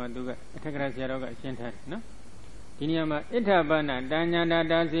ဒီနေရာမှာသူကအထက်ကရာဆရာတော်ကအရှင်းထားတယ်နော်ဒီနေရာမှာဣဋ္ဌပါဏတဉ္ညာနာ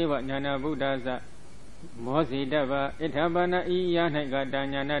တာဇေဝညာနာဗုဒ္ဓဇမောဇိတဗဣဋ္ဌပါဏဤယ၌ကတဉ္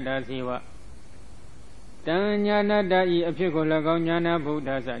ညာနာတာဇေဝတဉ္ညာနာတာဤအဖြစ်ကို၎င်းညာနာဗုဒ္ဓ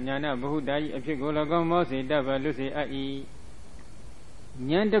ဇညာနာဗဟုတာဤအဖြစ်ကို၎င်းမောဇိတဗလွတ်စေအပ်၏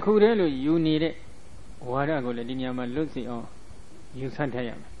ဉာဏ်တစ်ခုတည်းလို့ယူနေတဲ့ဝါဒကိုလည်းဒီနေရာမှာလွတ်စေအောင်ယူဆထားရ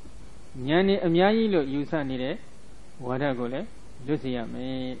မယ်ဉာဏ်နဲ့အများကြီးလို့ယူဆနေတဲ့ဝါဒကိုလည်းလွတ်စေရမ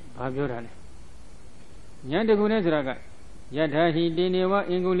ယ်ဘာပြောတာလဲဉာဏ်တစ်ခုနဲ့ဆိုတာကယထာဟိတေနေဝ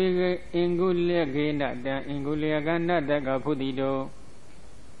အင်္ဂုလေကေနတံအင်္ဂုလေကနတကဖုတိတော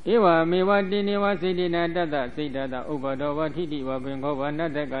ဧဝမေဝတေနေဝစေတေနာတတစိတ်တတဥပဒောဝထိတိဝပင်ခောဝန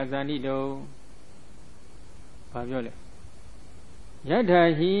တကဇာနိတောဘာပြောလဲယထာ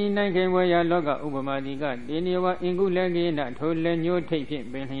ဟိနိုင်ခေဝယလောကဥပမာတိကတေနေဝအင်္ဂုလေကေနထိုလက်ညှိုးထိတ်ဖြင့်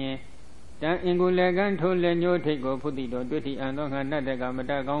ပင်လျင်တံအင်္ဂုလေကံထိုလက်ညှိုးထိတ်ကိုဖုတိတောတွေ့တိအံသောငါနတကမ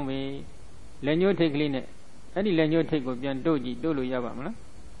တကောင်းပေလက်ညှိုးထိတ်ကလေးနဲ့အဲ့ဒီလက်ညှိုးထိတ်ကိုပြန်တို့ကြည့်တို့လို့ရပါမလား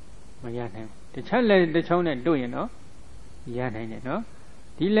မရနိုင်ဘူးတခြားလက်တစ်ချောင်းနဲ့တို့ရင်တော့ရနိုင်တယ်နော်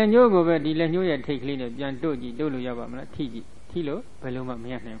ဒီလက်ညှိုးကိုပဲဒီလက်ညှိုးရဲ့ထိတ်ကလေးနဲ့ပြန်တို့ကြည့်တို့လို့ရပါမလားထိကြည့်ထိလို့ဘယ်လိုမှမ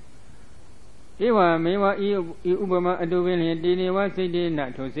ရနိုင်ဘူး Ewa mewa ubama adovin dinewa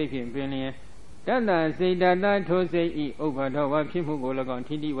sidina to safin billion. Dada say dada to say Obadawa Pimu Golagon,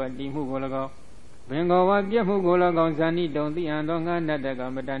 Tidiwa Dimu Golago. Bengowa Pimu Golagon, Zani don't the Andonga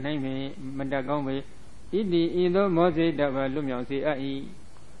Nadaga, Madaname, Madagombe. Idi either Mose Dava Lumion say ai.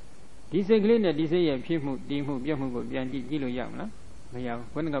 Disagree that this a Pimu, Dimu, Yamu, Bianchi Gilo Yamla. Maya,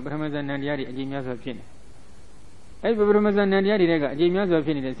 when the Brahmazan Nadiari, a genius of Chin. I Brahmazan Nadiari, a genius of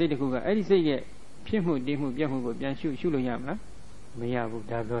Chin, the State Kuga. I say, Pimu, Dimu, Yamu, Bianchu, Shulu Yamla. Maya,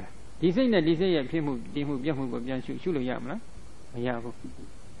 Davora. This ain't that this a Pimu, Dimu, Yamu, Bianchu, Shulu Yamla. Maya,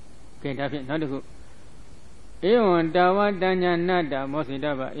 get up it, not a good. Eon Dawa Danya Nada,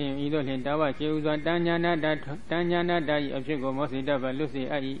 Mosidava, in either Dawa, she was Danya Nada, Danya Nada, a Chigo Mosidava, Lucy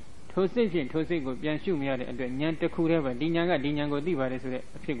Ai. Tosation, Tosego, Bianchu, me at the Nyanta Kureva, Dinanga, Dinango Diva,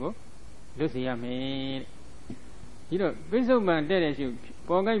 Figo, Lucia made. You know, Bishop Ban, there as you,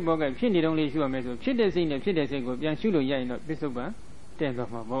 Bogai, Chinny only show a message, Chides in the Chidesego, Bianchulo Yai, Bishop Ban, 10th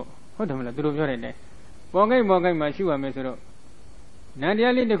of my boat. What am I to do? Bogai, my shoe a message.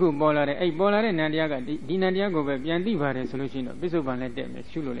 Nadia Lindaku Bola, a Bola and Nadiaga, Dinadiago, Biandiva resolution of Bishop Ban let them,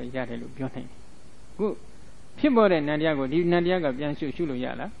 Shulo Yadalu, Biotin. Good. Pimbo and Nadiago, Dinadiaga, Bianchu, Shulo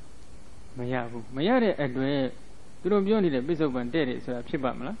Yala. Mayabu, Mayare Adwe, Drubioni the Bishop and Derry, so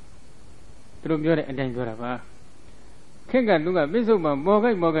Pibamla. Drubiore and Dangorava. Kenga Luga, Bishop and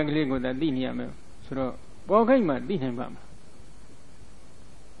Bogai Ligo, that Diniam, so Bogai might be him.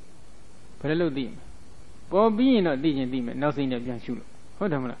 Pello dim. Bobby not Dijan demon, nothing of Yanshulo.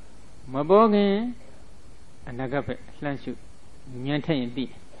 Hodamla. Mabogan and Nagape, Slanshu, Yantan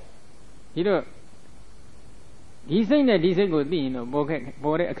D. You know. He saying that this go Dino, Bore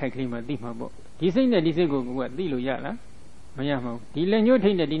a Kaklima, Dimabo. He saying that this go what Dilo Yala, Mayamo. He let you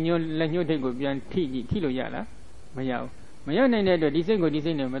take the Dino, let you take go beyond Kilo Yala, Mayao. Mayan and Edo, this go this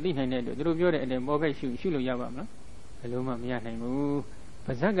in the Madina and Edo, Drubio and then Boga Shulo Yavama. Aloma Mianamu,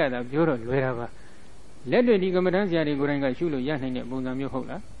 Pazaga, the Bureau, wherever. Let the Digomadanzia Goranga Shulo Yan and Bungam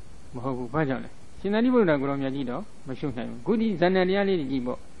Yohola, Mohobu Pajana. Sinanibuna Gromiagido, Mashuna, Goody Zanariali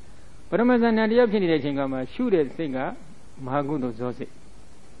Gibo. Paramazanadia Pinidachingama, shoot at Siga, Mahagudo Zosi.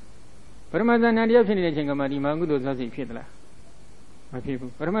 Paramazanadia Pinidachingama, Magudo Zosi Pitla. My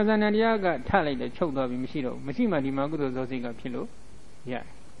people, Paramazanadia got tally the choked of Machino, Machima di Magudo Zosiga Pilo. Yeah.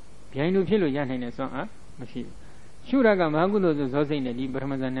 Piano Pilo Yan and so on, Machine. Shuraga Magudo Zosi in the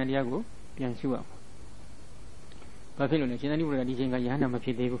Paramazanadiago, Piansua. Papilo, Chinanibu, Dijinga Yana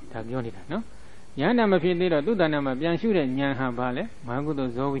Mapidego, Tagionita, no? Yana Mapidera, Dudanama, Bianshu and Yanha Bale,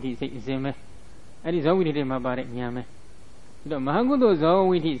 Magudo Zowi Zeme. And is always in my body, Yame. The Magudo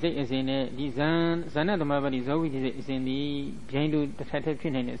Zowi is in a design, Sanada Mabadi Zowi is in the Jandu, the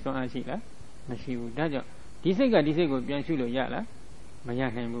Tatapin and so on, Shila. Mashiu Daja. Disega, Bianshulo Yala.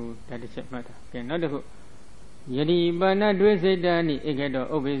 Mayanamu, that is a matter. Another hook. Yadi Bana Dwezedani,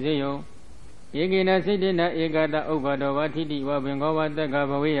 Egado, Obezeo. Egena Sedena, Egada, Obado, Watidi, Wabengova, the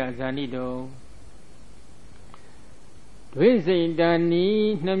Gavawea, Zanido.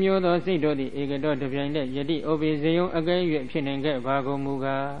 Dwezedani, Namyo, Sido, the Egado, the Pianet, Yadi, Obezeo, again, Pin and get Vago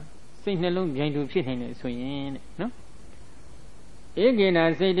Muga, Signalum, Jandu Pin, swing, no?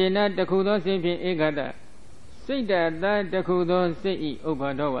 Egena Sedena, the Kudo, Egada. Say that the Kudo, say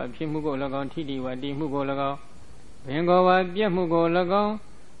Obado, Pimugo Lagon, Tidi, Wadi Mugo Lago. Bengowa, Biamugo Lago.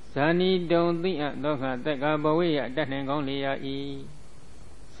 Sani don't think at Doka, that Gabaway, that and only e.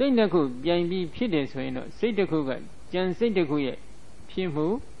 Saint the cook, Bianbi, Pides, say the cook, Jan Saint the Kuya,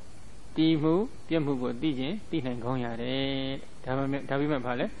 Pimu, Timu, Piamugo, DJ, Titan Goya, Tabima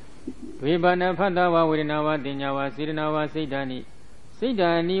Pale. Webana Padawa, Winawa, Dinawa, Sidinawa, Sedani.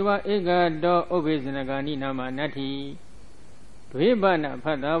 Sedaniwa, Ega, Do, Obezinagani, Nama, Nati. Webana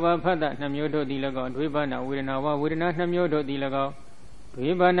Padawa, Pada, Namyodo, Dilago, Webana, Winawa, Wina, Namyodo, Dilago.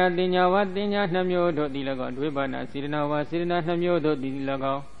 Dwebana Dinyawa Dinya Namyo do Dilago, Dwebana Sirinawa Sirina Namyo do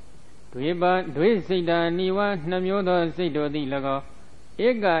Dilago, Dwesida Niwa Namyo do Sido Dilago,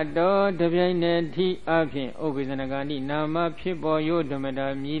 Ega do Debiane T. Apin, Obizanagani, Nama Pipo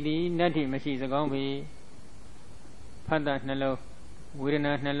Yodomeda Midi, Nati Machizagombi Pada Nalo,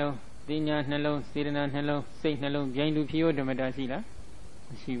 Wirina Nalo, Dinya Nalo, Sirina Nalo, Saint Nalo, Jandu Pio Domeda Sila,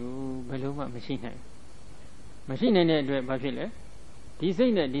 Shivu Baluma Machine. Machine and Edward Bafile. This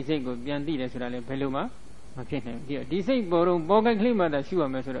ain't that this ain't good, Bianti, Peluma, Machin. This ain't Borum, Boga Klima, the Shua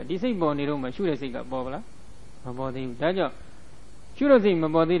Mesura. This ain't Boniroma, Shurasiga Bogla, my body, Daja. Shurasi, my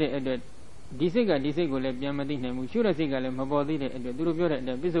body, this ain't go let Biamadina, Shurasiga, my body, and the Durubio and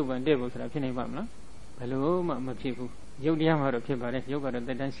the Bishop and Devils, Pinabamla. Peluma, my people. Yodiama of Pibare, Yoga,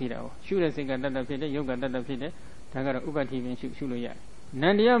 the Dansira. Shurasiga, that the Yoga, that the Tagara Ubati, and Shuluya.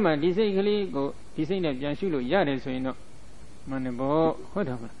 Nandiama disagree design of Jansulo Yade so you know Manabo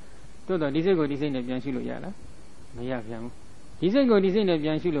Hodama. Toto disagree design of Jansulo Yala. Mayam. Disagree design of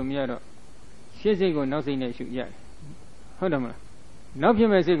Jansulo Miaro. Shesego nothing that should yet. Hodama. Now you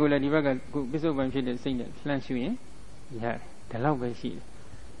may say go like Divaga Bishop and Shade Saint Flansuin. Yeah, the love by she.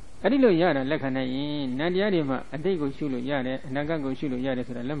 Adilo Yara Lakana in Nandiadima, a day go Shulo Yare, Naga go Shulo Yare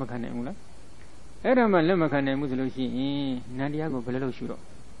to the Lamacana. Erama Lamacana Musulushi, Nandiago Bello Shuro.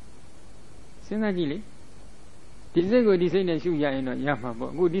 Senagili. Disego design a shoe yana Yama,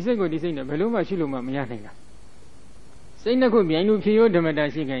 good Disego design a Beluma Shuluma Yanina. Say no good, Bianu Pio de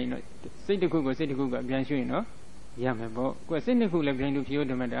Madashika, say the Kugo, say the Kuga, Biansuino, Yamabo, was in the Kula Bianu Pio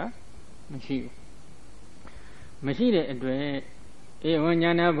de Mada, Machi. Machine at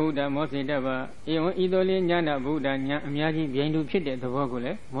Eonyana Buddha, Mosidava, Eon Idoli Yana Buddha, Miyaji, Bianu Pit at the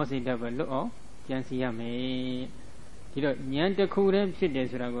Vogole, Mosidava, Lo, Jansiame. Nyanta Kure Pit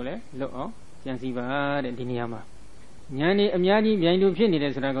as Ragole, Lo, Jansiva, and Diniama. Nyani, Miyaji, Bianu Pit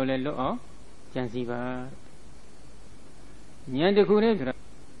as Ragole, Lo, Jansiva. Nyanta Kure.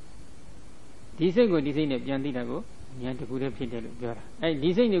 Disego design of Jandidago, Nyanta Kure Pit. I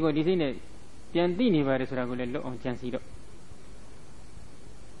design go design Jandini virus Ragole on Jansido.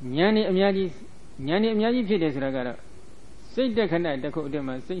 Nyani Miyaji Pit as Ragara. Say the Kana, the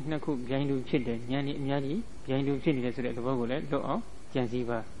Kodema, Saint Naku, Jandu Pit, Nyani Miyaji, Jandu Pit as the Vogole, Lo,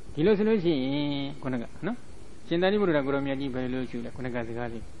 Jansiva. Hilosology, Konaga, no? Chendani Buragoromiadi by Luchu,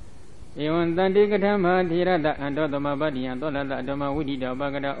 Konagazi. Ewan Dandikatama, Tirada, and Dodoma Badi, and Dola, Doma Udida,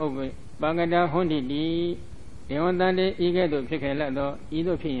 Bagada, over Bagada, Hondi, Ewan Dande, Igedo, Pikelado,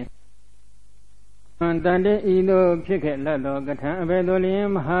 Ido Pin. And Dande, Ido, Pikelado, Gata,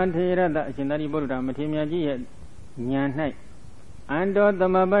 Bedolim, Hantirada, Chendani Burda, Matimiaji, Nyan Night. And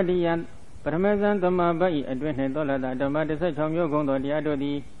Dodoma Badi, and Parmesan Doma Bai, Advent Dola, Doma, the Sachom Yogondo, the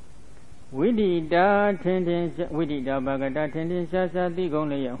Adodi. Widida tendence, Widida Bagada tendence, the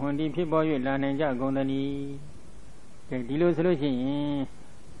Gonley, Hondi people, Lananja Gondani. The Dilo solution.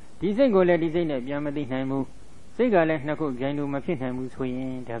 Disengo let design a Yamadi Namu. Segale Naku Janu Machinamu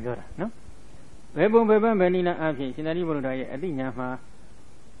swing, Tabora, no? Webum Beba Benina Afi, Sinari Buddha, Adinama.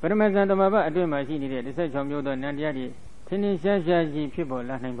 Parmesan Maba, I do my senior, the search of Yoda Nandiadi, Tendence, people,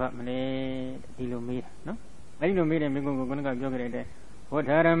 Latin Batmane, Dilo Mira, no? I don't mean a Migo Gonga Jogre. What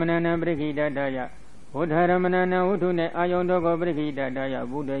Haramanana Brigida Daya? What Haramanana Utune Ayondo Brigida Daya?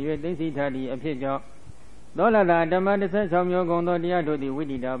 Buddha, you think Tadi, a picture. Dola Dama, the sense of your gondo, the Ado, the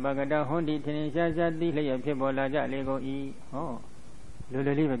Widida, Bagada, Hondi, Tenisha, the Lay of Pibola, Lego E. Oh,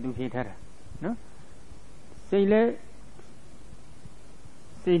 Lula Liva do Pitara. No? Say,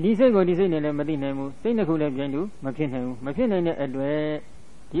 Disego, Disney, Madinemu, say Nakula Jandu, Machinemu, Machina Adway,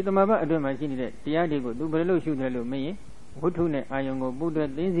 Titamaba, Adway, Machine, the Adigo, do below shoot the Lumay. Hutune Ayongo Buddha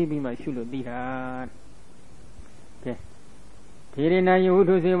Dinzi Bima Shulu Dira. Tirina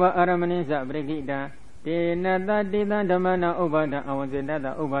Yutu Siva Aramanisa Brigida, Tinada Dida Damana Obada,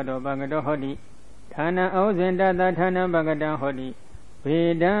 Awazenda Obado Bagado Hodi, Tana Awazenda Tana Bagada Hodi,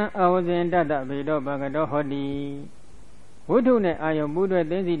 Veda Awazenda Vedo Bagado Hodi. Hutune Ayon Buddha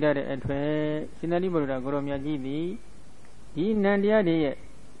Dinzi Dare Etwe, Sinali Buddha Goromia Gibi, Di Nandia de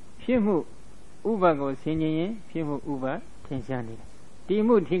Shimu. Uba go singing, Pimu Uba, Tensiani.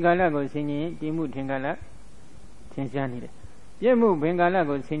 Timu Tingala go singing, Timu Tingala, Tensiani. Yemu Bengala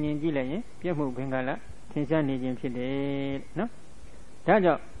go singing Gilay, Pimu Bengala, Tensiani Jim no?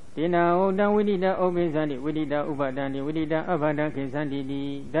 Tajo, Dina Oda Widida Obizandi, Widida Uba Dandi, Widida Abada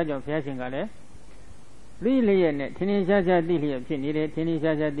Kinsandi, Dajo Fiasingale. Really, Tinisha Dilia, Pinide,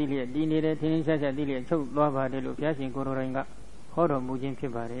 Tinisha Dilia, Dinide, Tinisha Dilia, so Lava de Lupiasin Kororinga. Horo Mujin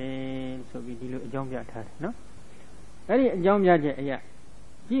Pibare, so we do Jombia Tat, no? Very Jombia, yeah.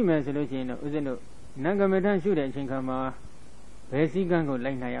 Jimmy Solution, Uzeno, Nagamedan shoot at Chinkama, Vesigango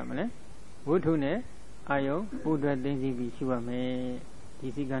like Nayamane, Wutune, Ayo, Buddha Dinzi Bishua,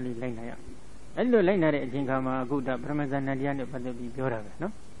 Tisigan like Nayam. And the line at Chinkama, good up Ramazan Nadiana, but the Biora,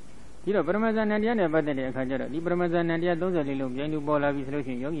 no? You know, Ramazan Nadiana, but the Kajara, the Ramazan Nadia, those are little Janu Bola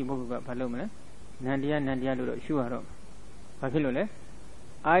Solution, Yogi Boga Paloma, Nadia Nadia Shuaro. Pakilole,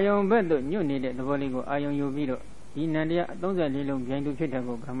 Ayon Bedo, you needed the Voligo, Ayon Yuvido, in Nadia, those are little Jandu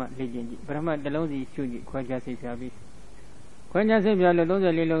Chitago, Brahma Legend, Brahma Delosi Chuji, Quajasi Sabi. Quajasi Bialo, those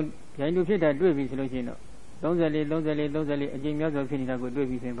are little Jandu Chita, Dwebi Solution. Those are a genius of Finitago,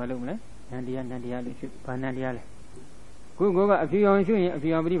 Dwebi and Paloma, Nadia, Panadiale. Go go a few on shooting, a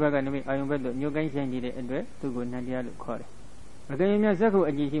few of Rivaganami, Ayon Bedo, New Gain Sandy, and to go Nadia Core. Again, Sako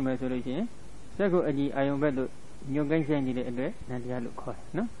Aji solution, Sako Aji Ayon Bedo. New Gain Sandy, and Nadia look,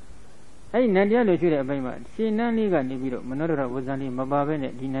 no? အဲ့ဒီနန္တရားလို့ရှိတဲ့အပိုင်းမှာရှင်နန်းလေးကနေပြီးတော့မနောဒရဝဇ္ဇန်လေးမပါဘဲ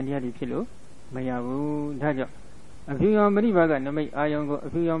နဲ့ဒီနန္တရားတွေဖြစ်လို့မရဘူးဒါကြောင့်အဖြူရောင်ပရိပါကနမိတ်အာယုံကိုအ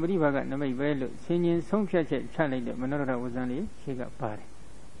ဖြူရောင်ပရိပါကနမိတ်ပဲလို့ဆင်ញင်ဆုံးဖြတ်ချက်ချလိုက်တဲ့မနောဒရဝဇ္ဇန်လေးရှိကပါတယ်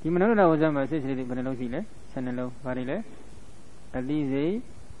ဒီမနောဒရဝဇ္ဇန်မှာစိတ်စိတ်တွေဘယ်နှလုံးရှိလဲ12လုံးပါတယ်လေအတိစိတ်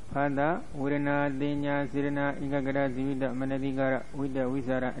ဖာတာဝေဒနာတင်ညာစေရနာဧကဂရဇီဝိတမနတိကာရဝိတဝိသ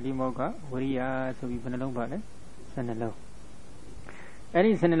ရအတိမောကဝရိယဆိုပြီးဘယ်နှလုံးပါလဲ12လုံးအဲ့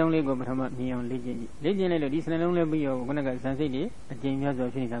ဒီ12လုံးလေးကိုပထမမြင်အောင်လေ့ကျင့်လိုက်လို့ဒီ12လုံးလေးပြီးရောခုနကဇန်စိတ်တွေအကျဉ်းများစွာ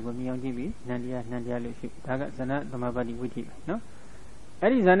ဖြစ်နေတာကိုမြင်အောင်ကြည့်ပြီးနန္တရားလို့ရှုဒါကဇဏသမဘာတိဝိသီပဲနော်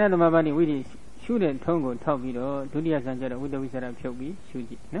အဲ့ဒီဇဏသမဘာတိဝိသီရှုတဲ့ထုံးကိုထောက်ပြီးတော့ဒုတိယဇန်ကျတော့ဝိတဝိသရဖြုတ်ပြီးရှု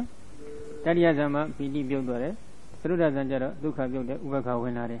ကြည့်နော်တတိယဇန်မှာပီတိပြုတ်သွားတယ်သရုဒ္ဓဇန်ကျတော့ဒုက္ခပြုတ်တယ်ဥပ္ပခါဝ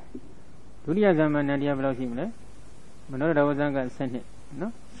င်လာတယ်ဒုတိယဇန်မှာနန္တရားဘယ်လောက်ရှိမလဲမနောဒဝဇန်က7နှစ်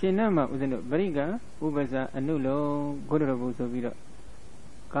နော်ရှင်နဲ့မှာဥစဉ်တို့ပရိကံဥပ္ပဇာအနုလုံဂုဏရဘုဆိုပြီးတော့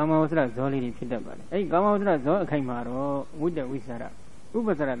ကာမဝဆရဇောလေးတွေဖြစ်တတ်ပါတယ်အဲ့ဒီကာမဝဆရဇောအခိုင်မှာတော့ဝိတဝိသရဥပ္ပ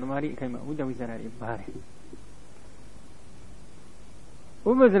စရသမာဓိအခိုင်မှာဝိတဝိသရတွေပါတယ်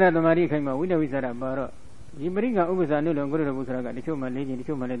ဥပ္ပစရသမာဓိအခိုင်မှာဝိတဝိသရပါတော့ဒီပရိကံဥပ္ပဇာအနုလုံဂုဏရဘုဆိုတာကတချို့မှ4ချိန်တ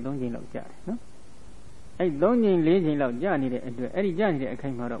ချို့မှလည်း3ချိန်လောက်ကြာတယ်နော်အဲ့3ချိန်4ချိန်လောက်ကြာနေတဲ့အတွက်အဲ့ဒီကြာနေတဲ့အခို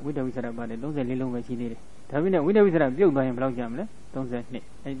င်မှာတော့ဝိတဝိသရပါတယ်34လုံးပဲရှိသေးတယ်ဒါပေမဲ့ဝိတဝိသရပြုတ်သွားရင်ဘယ်လောက်ကြာမလဲ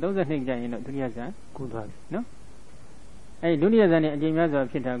32အဲ့32ကြာရင်တော့ဒုတိယဇန်ကူးသွားပြီနော်အဲ့ဒုတိယဇန်နဲ့အကျဉ်းများစွာ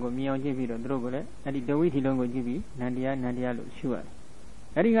ဖြစ်တာကိုမြင်အောင်ကြည့်ပြီးတော့သူတို့ကလည်းအဲ့ဒီဒဝိထီလုံးကိုကြည့်ပြီးနန္တရားလို့ရှုရတယ်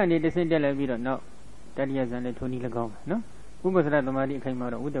အဲ့ဒီကနေတစ်ဆင့်တက်လာပြီးတော့နောက်တတိယဇန်နဲ့ထိုနည်း၎င်းပဲနော်ဥပ္ပစရသမာဓိအခိုင်မှာ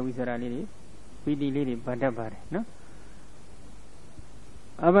တော့ဝိတဝိသရလေးတွေပီတိလေးတွေပါတတ်ပါတယ်နော်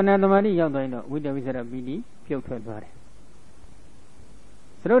အပ္ပနာသမာဓိရောက်သွားရင်တော့ဝိတဝိသရပီတိပြုတ်ထွက်သွားတယ်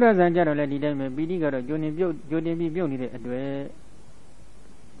သရုဒ္ဓဇန်ကြတော့လည်းဒီတိုင်းပဲပီတိကတော့ကြိုတင်ပြီးပြုတ်နေတဲ့အတွက်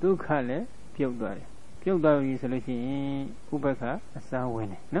ဒုက္ခလည်းပြုတ်သွားတယ်ပြုတ်သွားပြီဆိုလို့ရှိရင်ဥပ္ပခအစားဝင်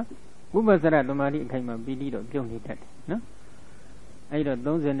တယ်နော်ဥပ္ပစရသမာဓိအခိုင်မှာပီတိတော့ပြုတ်နေတတ်တယ်နော်အဲ့တော့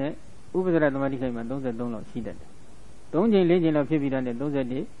30နဲ့ဥပ္ပစရသမာဓိအခိုင်မှာ33လောက်ရှိတတ်တယ်3ချိန်4ချိန်လောက်ဖြစ်ပြီးတဲ့31သရု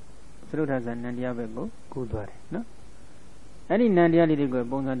ဒ္ဓဇန်နန္တရားဘက်ကိုကူးသွားတယ်နော်အဲ့ဒီနန္တရားလေးတွေကို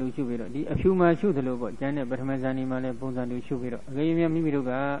ပုံစံတူရှုပြီးတော့ဒီအဖြူမှာရှုသလိုပေါ့ကျန်တဲ့ပထမဇန်ဒီမှာလည်းပုံစံတူရှုပြီးတော့အကယ်၍မိမိတို့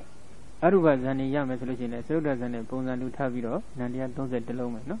ကအရုပဇန်နေရမယ်ဆိုလို့ရှိရင်လည်းသရုဒ္ဓဇန်နဲ့ပုံစံတူထားပြီးတော့နန္တရား30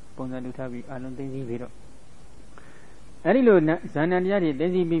လုံးပဲနော်ပုံစံတူထားပြီးအလုံးသိသိပြီးတော့အဲ့ဒီလိုဇန်နန္တရားတွေသိ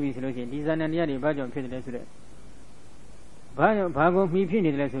သိပြီးပြီဆိုလို့ရှိရင်ဒီဇန်နန္တရားတွေဘာကြောင့်ဖြစ်တယ်လဲဆိုတော့ဘာကိုမှီဖြစ်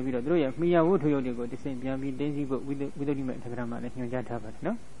နေတယ်လဲဆိုပြီးတော့တို့ရဲ့မှီရဝုထုရုပ်တွေကိုတစ်ဆင့်ပြန်ပြီးသိသိဖို့ဝိသုဒ္ဓိမေထက္ကရာမှာလည်းညွှန်ကြားထားပါတယ်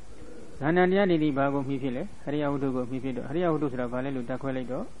နော်ဇန်နန္တရားတွေဒီဘာကိုမှီဖြစ်လဲဟရိယဝုထုကိုမှီဖြစ်တော့ဟရိယဝုထုဆိုတာဘာလဲလို့တက်ခွဲလိုက်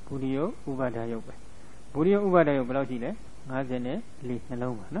တော့ဘူရိယဥပါဒယုတ်ပဲဘူရိယဥပါဒယုတ်ဘယ်လောက်ရှိလဲ54နှ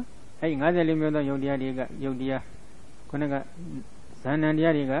လုံးပါနော်အဲ့ဒီ54မျိုးသောယုတ်တရားတွေကယုတ်တရားခုနကဇန်နန္တ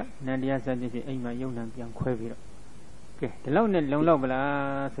ရားတွေကနန္တရားစသဖြင့်အိမ်မှာယုတ်နံပြန်ခွဲပြီးတော့ကဲဒီလောက်နဲ့လုံလောက်ပ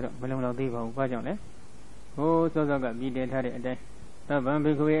လားဆိုတော့မလုံလောက်သေးပါဘူးဘာကြောင့်လဲဟိုးစောစောကပြီးတင်ထားတဲ့အတိုင်းသဗ္ဗံ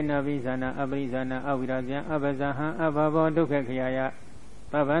ဘိက္ခဝေအနာပိဇာနာအပရိဇာနာအဝိရာဇယအဘဇဟံအဘဘောဒုက္ခခယာယ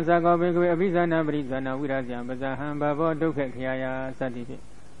သဗ္ဗံသကောဘိက္ခဝေအပိဇာနာပရိဇာနာဝိရာဇယဘဇဟံဘဘောဒုက္ခခယာယစသဖြင့်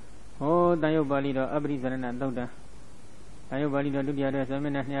ဟိုးတန်ယုတ်ပါဠိတော်အပရိဇာနာသုတ်တံတန်ယုတ်ပါဠိတော်ဒုတိယတဲ့သမ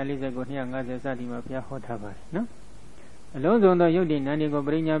ဏ240ကို250စသည်မှာဘုရားဟောထားပါတယ်နော်အလုံးစုံသောယုတ်တိနန္ဒီကိုပ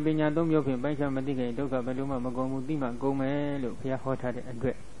ရိညာပညာ3မျိုးဖြင့်ပိုင်းခြားမသိခင်ဒုက္ခဘယ်လိုမှမကုန်ဘူးသိမှကုန်မယ်လို့ဘုရားဟောထားတဲ့အတွ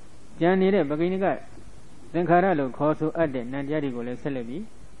က်ကြံနေတဲ့ပကိဏကသင်္ခါရလို့ခေါ်ဆိုအပ်တဲ့နန္တရားတွေကိုလည်းဆက်လက်ပြီး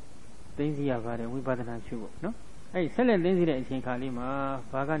သိသိရပါတယ်ဝိပဿနာရှုဖို့နော်အဲ့ဆက်လက်သိသိတဲ့အချိန်ခါလေးမှာ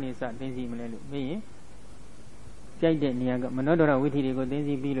ဘာကနေစသိသိမလဲလို့မေးရင်ကြိုက်တဲ့နေရာကမနောဒရဝိသီတွေကိုသိ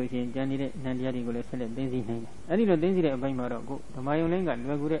သိပြီးလို့ရှိရင်ကြံနေတဲ့နန္တရားတွေကိုလည်းဆက်လက်သိသိနိုင်တယ်အဲ့ဒီလိုသိသိတဲ့အပိုင်းမှာတော့ကိုဓမ္မယုံလင်းက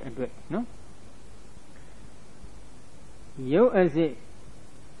လွယ်ကူတဲ့အတွက်နော်ရုပ်အစစ်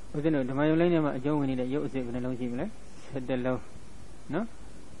ဦးဇင်းတို့ဓမ္မယုံလင်းထဲမှာအကျုံးဝင်နေတဲ့ရုပ်အစစ်ဘယ်နှလုံးရှိမလဲ7လုံးနော်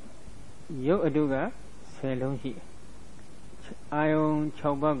ရုပ်အတုက10လုံးရှိအာယုံ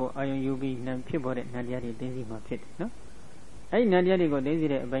6ပါးကိုအာယုံယူပြီးနံဖြစ်ပေါ်တဲ့နန္တရားတွေသိသိမှဖြစ်တယ်နော်အဲ့ဒီနန္တရားတွေကိုသိသိ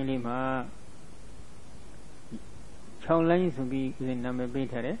တဲ့အပိုင်းလေးမှာ6လိုင်းဆိုပြီးဦးဇင်းနာမည်ပေး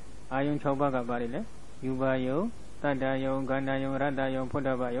ထားတယ်အာယုံ6ပါးကပါတယ်လေယူပါယုံတတ္တယုံခန္ဓာယုံရတ္တယုံဖုဒ္ဓ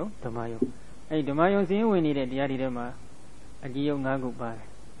ဘယုံဓမ္မယုံအဲ့ဒီဓမ္မယုံစင်းဝင်နေတဲ့တရားတွေထဲမှာအကြည်ယုံ5ခုပါတယ်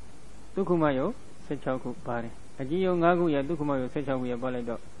ဒုက္ခမယုံ16ခုပါတယ်အကြည်ယုံ5ခုရဒုက္ခမယုံ16ခုရပေါက်လိုက်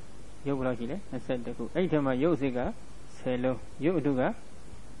တော့ရုပ်ဘယ်လောက်ရှိလဲ21ခုအဲ့ဒီထဲမှာရုပ်အစစ်က10လုံးရုပ်အတုကဘယ်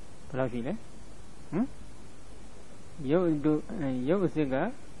လောက်ရှိလဲရုပ်အစစ်က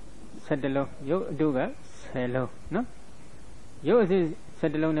17လုံးရုပ်အတုက10လုံးနော်ရုပ်အစစ်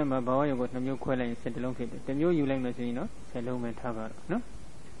17လုံးနဲ့မှာဘာဝရုပ်ကို2မျိုးခွဲလိုက်ရင်17လုံးဖြစ်တယ်တစ်မျိုးယူလိုက်မယ်ဆိုရင်တော့10လုံးပဲထားပါတော့နော်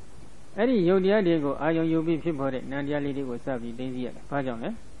အဲ့ဒီယုတ်တရားတွေကိုအာယုံယူပြီးဖြစ်ပေါ်တဲ့နန္တရားလေးတွေကိုစပြီးသိသိရတယ်ဘာကြောင့်လဲ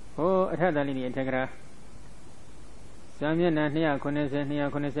ဟိုအထက်တန်လေးတွေအထက်ကရာ Samyana Nia Conessa Nia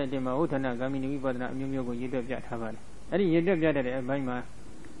Conessa de Mautana Gamini Badana Mumu Yudu Yatava. Adi Yudu Yada Baima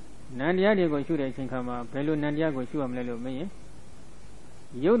Nandia go shoot a Chinkama, Pelu Nandia go shoot a Melo May.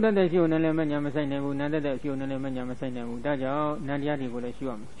 You that the shoe Nalemania Masana, none that the shoe Nalemania Masana, Daja, Nandia go to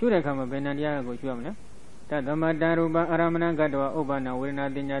shoot. Should I come a Benandia go shoot? That the Madaruba Aramana Gadwa Obana, will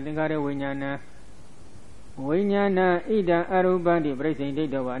not dinner Winyana Winyana Ida Aruba, the bracing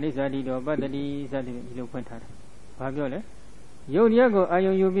date of Anisadido, but the Sadi Fabiola. Yodiago,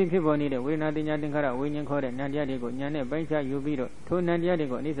 IUB people need a winner, the Yadinkara, Winyan Court, and Nadia de Gonyana, Bancha, Yubido, two Nadia de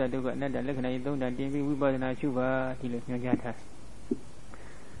Gonisa, Nada, Lekana, don't that we bought an Ashuba, Tilusnata.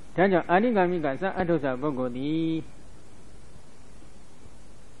 Taja Adigamigasa, Adosa Bogodi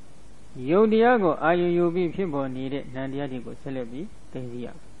Yodiago, IUB people needed Nadia de Go Celebi,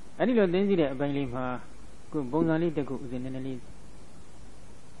 Tenzia. Adilo Denzida, Banglima, good Bonali de Cook in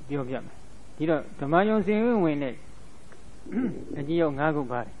the Biobiam. Tiro, Tamayo saying when it. Agio Nago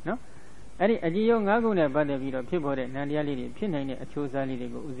Bar, no? Adi Agio Nago never the video people that Nadia Lady, Pinay, a chosa lady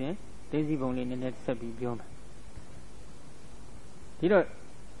go Uzen, Daisy Bonlin and net Sabi Bioma. Tiro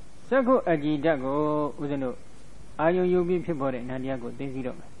Sako Agi Dago Uzeno, IUB people that Nadia go, Daisy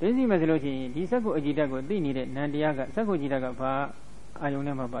Dom. Daisy Mazologi, the Sako Agi Dago, they needed Nandiaga, Sako Jidaga Pa,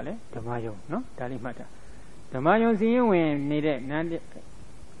 Ayonema Bale, Tamayo, no? Talimata. Tamayo seeing when needed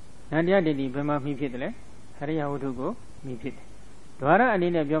Nadia did the Brahma Pipitale, Haria Utugo. Meet Dwara and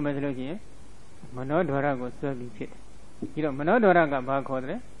in a biomethology, Mano Dwara goes so be fit. You don't Mano Dwara got back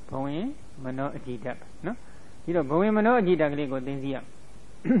order, Boeing, Mano Ajidak, no? You don't Boeing Mano Ajidagli go Denzia.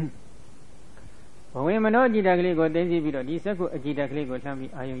 Boeing Mano Ajidagli go Denzi Bido, Disaku Ajidagli go Sami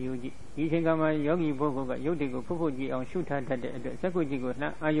IOUG. You think I'm a yogi bogo, Yotigo, Pupuji, or shoot at the Sakuji go,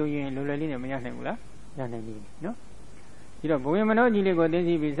 IOU and Lulalina Mayanamula, Yanani, no? You know, Boemano, Gilego,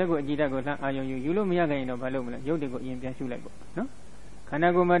 Denzi, Bisago, Gidago, IOU, Yulumiaga in Baloma, Yodigo in Piasulago, no?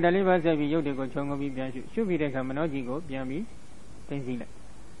 Kanago Madaliva Zabi, Yodigo, Chongo, Bianchu, should be the Manojigo, Biami, Tenzila.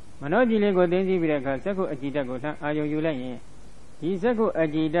 Manojilego, Denzi, Viraga, Sako, Ajidago, IOU Lane. Isago,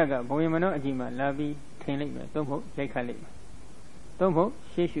 Ajidaga, Boemano, Ajima, Labi, Tenlima, Tomo, Jakalima. Tomo,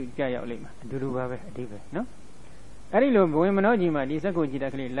 Shishu, Jaya Lima, Duruba, Diva, no? Arilo, Boemano, Jima, Disago,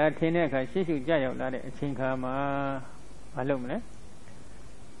 Jidakli, La Teneka, Shishu, Jaya, Lade, Chinkama. Alumne.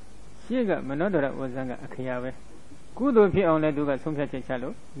 She got Manodora was a Akiave. Good of you only do got some such a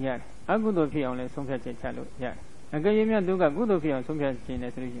chalo, yet. A good of you only some such a chalo, yet. A Gayamia do got good of you on some such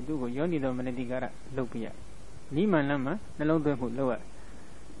a solution to go, Yoni Dominidigara, Lupia. Lima Lama, the lower who lower.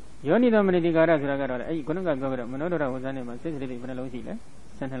 Yoni Dominidigara, Zagara, a Gunanga Governor, Manodora was an name, says Lady Vanalosila.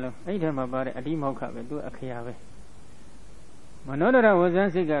 Send hello, 8 time about a demoka, do Akiave. Manodora was a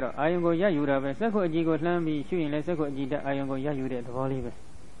cigar, I go Yayura, Sako Jigo Lambi, shooting Lesako Jida, I go Yayura at the Volive.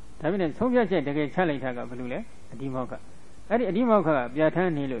 Having a Soviet jet, the great Charlie Taga Blue, a demoka. At a demoka,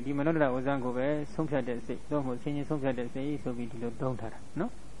 Biatan Hilo, the Manodora was Ango, some said that say, don't sing some said that say, so we don't have,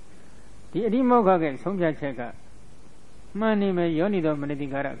 no? The demoka gets some jet checker. My name is Yonido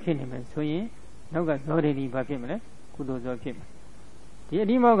Medicara, Kinman, so ye, no got no ready Bapimle, kudos of him. The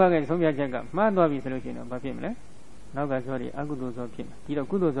demoka gets some jet checker, my dog is solution of Bapimle. Now, sorry, I could do so. Tiro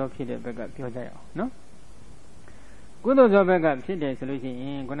kudos of Pide Bega Pioja, no? Kudos of Bega Pide solution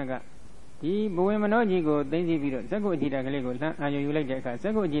in Gonaga. The Boemanoji go, Daisy Video, Sako Jida, I you like Jacka,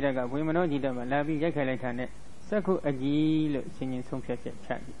 Sako Jidaga, Boemanoji, Labi Jacka, Sako Agil singing some chat.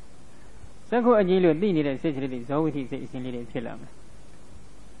 Sako Agilo did it, said it, so it is in little Pilam.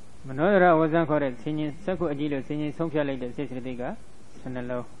 Manora was uncorrect, singing Sako Agilo, singing some chat later, says Ridiga,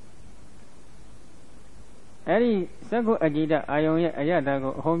 Sanalo. Eri Sako Ajida, Ionia,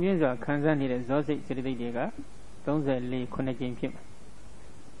 Ayadago, Homians are Kanzani, Zosi, Siridiga, don't they lay connecting him.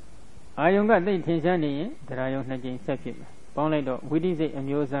 Ionga, they Tinsani, the Rayon Najin Sepim. Bonledo, we did say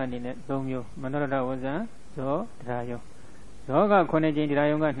Amusa in it, Domio, Manora was a so, Rayo. Zoga connecting the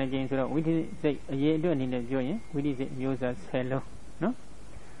Rayonga Najin, so we did say a year doing in the joint, we did say Musa hello, no?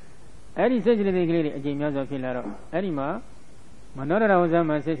 Eri says the lady, a genius of Filaro, Erima, Manora was a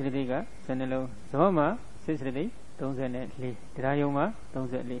message Ridiga, Sanelo, Soma. Says the don't let Lee, Drayoma,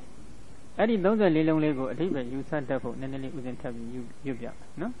 don't let Lee. Eddie don't let Lee long lego, a little you sat up, Nanny wasn't having you,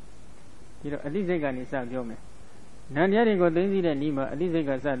 no? You know, at least they got his out, Yome. Nanyari got Denzi and Nima, at least they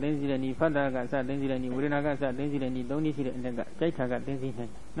got Denzi and Ni, Father got Denzi and Ni, Urinaga, Denzi and Ni, don't need it, and then got Jaita got Denzi,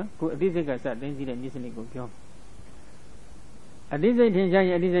 no? At least they got Denzi and listening go Yom. At least they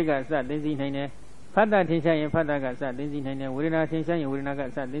got Denzi, Father Tinsha and Father got Denzi, and Urina Tinsha and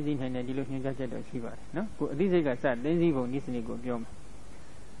Urinaga, Denzi, and the Delusion Judge of Shiva, no? At least they got Denzi, listening go Yom.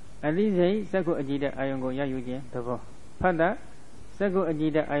 At least they Sako Ajida, Iongo Yayuja, the Father. Sako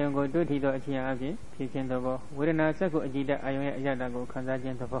Ajita Ayongo Dotito Achia Api, Pikin the Bo, Wedana Sako Ajita Ayon Yadago,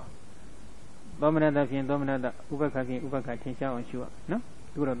 Kansajan the Bo. Dominata Fian Dominata, Ubakaki, Ubaka, Tisha on Shua, no?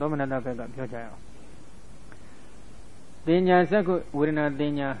 You are Dominata Bega, your child. Denya Sako, Wedana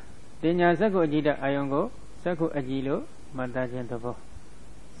Denya, Denya Sako Ajita Ayongo, Sako Ajilo, Mandajan the Bo.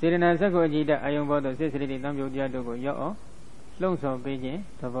 Serena Sako Ajita Ayongo, the Cicely Namjo Jadogo, Yo, Slongs of Beijing,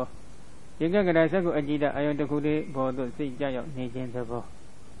 the Bo. Yagagada Sako Ajita Ayon the Kude, Bodo, say Jayo, Najan the Bo.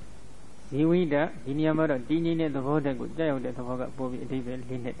 Ziwida, Diniamara, Dini, the Voda, Jayo, the Voga, Bobby, David,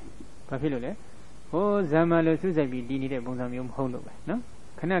 Linnet. Papilole. Oh, Zamalo Suzabi, Dini, the Bonamium Holo, no?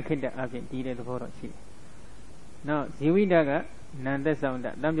 Cannot kid the Abin, Dida the Voda. Now, Ziwidaga, Nanda sound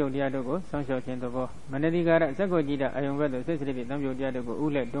that Namjo Diadogo, Sancho Chentovo, Manadigara, Sako Jida, Ayon Weather, Cecily, Namjo Diadogo,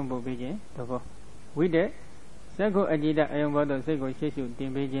 Ule, Dumbo Beijing, the Vo. With it, Sako Ajida, Ayon Weather, Sako Shishu,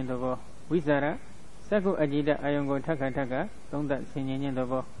 Dim Beijing, the Vo. Wizara, Sako Ajida Ayongo Taka Taka, don't that singing in the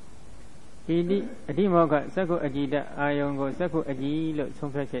bo. Idi, Adimoga, Sako Ajida Ayongo, Sako Ajilo,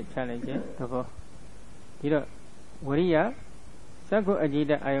 Sumfashet challenge, the bo. Dilo, Waria, Sako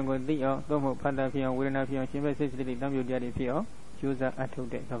Ajida Ayongo, Dio, Domo Pandapion, Winapion, Shimbasis, the W. Daddy Pio, Chusa Atu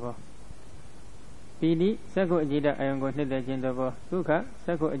de the bo. Pidi, Sako Ajida Ayongo, Neda Jindabo, Suka,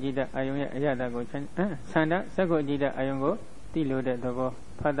 Sako Ajida Ayonga Yadago, Sanda, Sako Ajida Ayongo, Tilo de the bo.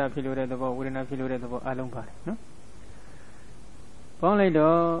 Pada Pilure the Bo, Wina Pilure the Bo, Alumba, no? Only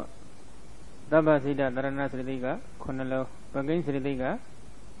do Dabasida, Darana Sridiga, Conalo, Bagain Sridiga,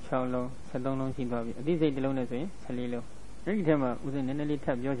 Chaulo, Sadon Sibabi. These eight alone as a Salilo. Every time was in any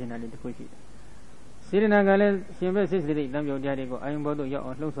tab, Georgianally to push it. Sirina Gale, Shimba says the Namjo Diadigo, I am Bodo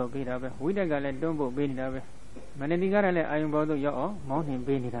Yo, Los of Bidave, Wida Gale, Dombo, Benidave. Manadigarale, I am Bodo Yo, Mountain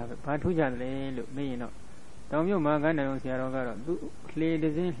Benidave, Patuja, look, me, you know. Tomio Magana on Sierra, Clay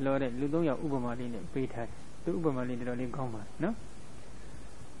design Lord, Ludoya Ubermalin, Peter, to Ubermalin, the Goma, no?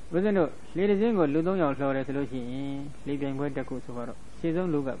 But no, Lady Zingo, Ludoya Flores, Lucy, living with the Kusovaro. She's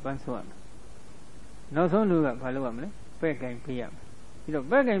on Luga, Bansuan. No son Luga, Paluamle, Peg and Piam. You know,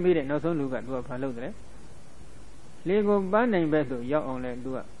 Bag and Bid, no son Luga, do a Paludre. Lego Ban and Beto, your only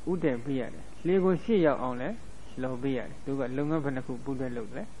do a Ute Pian. Lego she your only, slow beard, do a longer than a cook, Buddha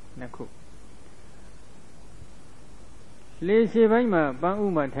Lugle, Naku. Le Shivaima,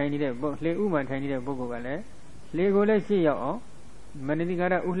 Banguma tiny de book, Le Uma tiny de Bogale, Lego le see your own,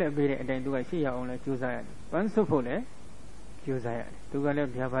 Manigara Ule Bede and do I see your own Josiah. One so full, Josiah, Tugale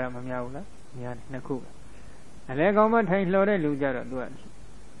Biavara Mamiaula, Mian Naku. A legoma tiny lord Lujara do it.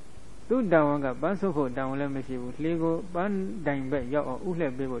 Two down, Bansopo down le Messibu, Lego, Ban dine bed your Ule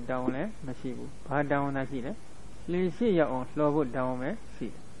Bibo down le Messibu, Part down as he, Le see your own, slow down me,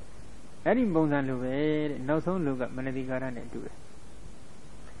 see. Eddie Bonsan Luve, no son look at Manadigara and do it.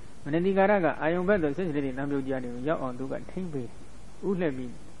 Manadigaraga, I am better, says Lady Nambu Jani, your own do got 10 bid. Ulebi,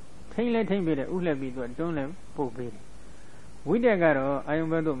 10 let 10 bid, Ulebi, don't let 4 bid. With the garo, I am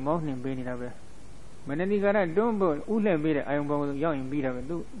better mountain bid away. Manadigara don't board, Ulebi, I am both young beat away,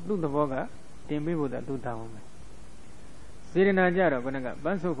 do the boga, 10 people that do down. Serena Jara, Bonaga,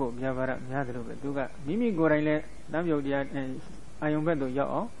 Bansoko, Javara, Yadru, Duga, Mimi Goraile, Nambu Jan, and I am better your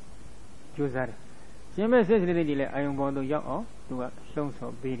own. Josar. Jimmy says, Lady, I am bound to Yao, to a songs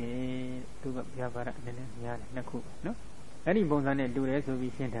of Biddy, to a Javara, and Naku, no? Any bones on it do this will be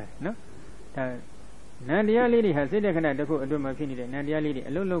sent her, no? Nadia lady has said, I cannot do my finity, Nadia lady, a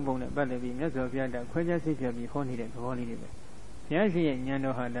low bone, but the beams of Yada, Quaja Sipia be haunted and holiday. Fiazi and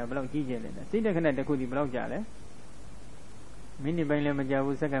Yano had a block Gijel, said I cannot do the block Jale. Mini Baila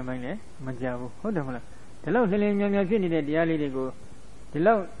Majavu, second Baile, Majavu, Hodamala. The low Helen Yamia, the alley go. The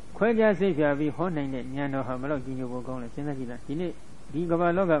low Quaja Sipia be haunting it, Yano Hamalo, Gino Bogon, Senagina,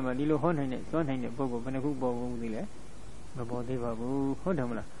 Digava Logama, Dilo haunting it, Swanning the Bogo, Benaku Bogo, Dile, Babu,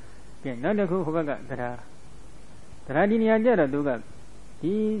 Hodamala. Nada ko hoga tara taradini ajara duga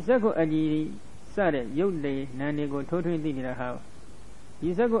di sako aji sare yaude nani ko thothin thi nira ha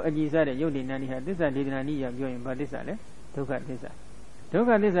di sako aji sare yaude nani ha thissa dedana ni ya pyo yin ba thissa le dukha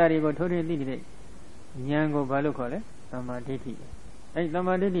thissa ri ko thothin thi nire nyan ko ba lo khaw le tamma diththi ai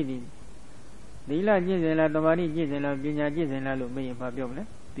tamma diththi di Dila jin sin la tamari jin sin la panya jin sin la lo me yin ba pyo mle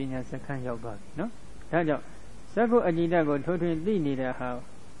panya sakhan yauk twa bi no da jaw sako aji da ko thothin thi nira ha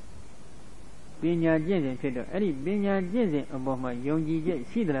Pinya Jensen Fiddle, any Pinya Jensen above my young G.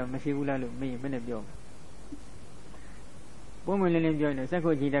 Sidra, Mashula, me, Menabio. Woman and join the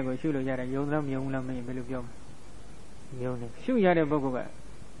Sako Jidago, Shulu Yara, young lam, me, Belubio. Young, Shu Yara Bogoga,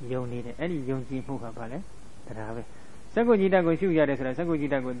 young needed any young G. Puka Pale, Tarave. Sako Jidago, Shu Yara, Sako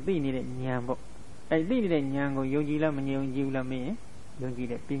Jidago, they needed Nyambo. I did it Nyango, Yogi Lam, and young Jula me, young G.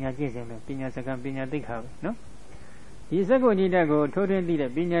 Pinya Jensen, Pinya Sakam, Pinya Dikha, no? ဒီစက္ကုအကြည့်ဓာတ်ကိုထိုးထွင်းသိတဲ့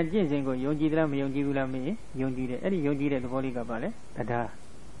ပညာကျင့်စဉ်ကိုယုံကြည်သလားမယုံကြည်ဘူးလားမေးယုံကြည်တယ်အဲ့ဒီယုံကြည်တဲ့သဘောလေးကပါလေတ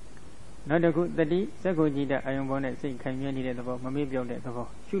ရားနောက်တစ်ခုတတိစက္ကုအကြည့်ဓာတ်အာယုံပေါ်နဲ့စိတ်ခိုင်မြဲနေတဲ့သဘောမမေ့ပြောင်းတဲ့သဘော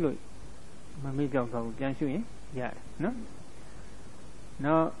ရှုလို့မမေ့ပြောင်းတော့ဘူးပြန်ရှုရင်ရ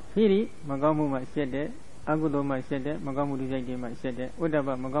တယ်နော်နောက်ဟိရိမကောင်းမှုမှရှက်တဲ့အကုသိုလ်မှရှက်တဲ့မကောင်းမှုဒုစရိုက်တွေမှရှက်တဲ့ဥဒ္ဒ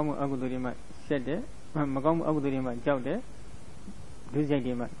ပမကောင်းမှုအကုသိုလ်တွေမှရှက်တဲ့မကောင်းမှုအကုသိုလ်တွေမှကြောက်တဲ့ဒုစ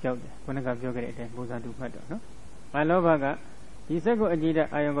ရိုက်တွေမှကြောက်တယ်ခုနကပြောခဲ့တဲ့အတိုင်းပုံစံတူမှတ်တော့နော်အလောဘကဒီစက္ကုအကြည့်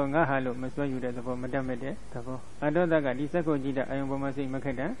တဲ့အာယုံပေါ်ငါဟာလို့မစွဲယူတဲ့သဘောမတတ်မဲ့တဲ့သဘောအတောဒကဒီစက္ကုအကြည့်တဲ့အာယုံပေါ်မှာစိတ်မ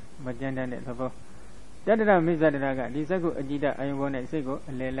ခက်တဲ့မကြမ်းတမ်းတဲ့သဘောတတ္တရမိစ္ဆဒရာကဒီစက္ကုအကြည့်တဲ့အာယုံပေါ်နဲ့စိတ်ကို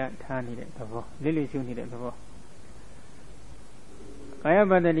အလယ်လတ်ထားနေတဲ့သဘောလေးလေးရှုနေတဲ့သဘောကာယ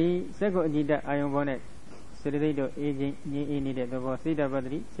ပတ္တိစက္ကုအကြည့်တဲ့အာယုံပေါ်နဲ့စေတသိက်တို့အေးချင်းငြိမ်းအေးနေတဲ့သဘောစိတ်တပတ္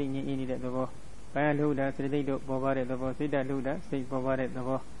တိစိတ်ငြိမ်းအေးနေတဲ့သဘောကာယလှုပ်တာစေတသိက်တို့ပေါ်ပါတဲ့သဘောစိတ်တလှုပ်တာစိတ်ပေါ်ပါတဲ့သ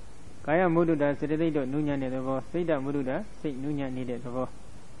ဘောကာယမုဒ္ဒတာစေတသိက်တို့နုညံ့တဲ့သဘောစိတ်တမုဒ္ဒတာစိတ်နုညံ့နေတဲ့သဘော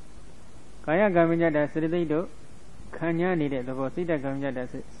ကာယကံမညတာစေတသိက်တို့ခံညာနေတဲ့သဘောစိတ်တကံမညတာ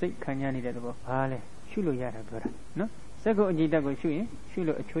စိတ်ခံညာနေတဲ့သဘောဘာလဲရှုလို့ရတာပြောတာနော်စက္ကုအကြည့်ဓာတ်ကိုရှုရင်ရှု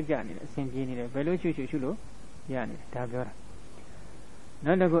လို့အချိုးကျနေတယ်အစဉ်ပြေးနေတယ်ဘယ်လိုရှုလို့ရနေ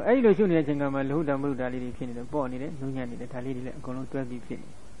တယ်ဒါပြောတာနောက်တစ်ခုအဲ့ဒီလိုရှုနေတဲ့အချိန်ကမှလဟုတမုဒ္ဒတာလေးတွေဖြစ်နေတယ်ပေါ့နေတယ်နုညံ့နေတယ်ဒါလေးတွေလည်းအကုန်လုံး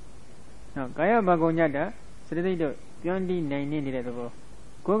တွဲပြီးဖြစ်နေနောက်ကာယဘာကုညတာစေတသိက်တို့ပြောင်းတီးနိုင်နေတဲ့သ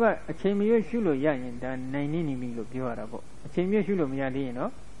ဘောကိုကအချိန်မရွေးရှုလို့ရရင်ဒါနိုင်နေပြီလို့ပြောရတာပေါ့အချိန်မရွေးရှုလို့မရသေးရင်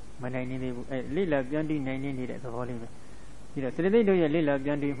တော့မနိုင်နေသေးဘူးအဲလိလာပြန်တီးနိုင်နေတဲ့သဘောလေးပဲပြီးတော့စေတသိက်တို့ရဲ့လိလာ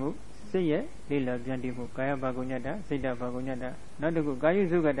ပြန်တီးမှုစိတ်ရဲ့လိလာပြန်တီးမှုကာယဘာကုညတာစိတ်တဘာကုညတာနောက်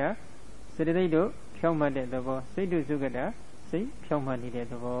တစ်ခုကာယုစုကတာစေတသိက်တို့ဖြောင်းမှတ်တဲ့သဘောစိတ်တုစုကတာစိတ်ဖြောင်းမှတ်နေတဲ့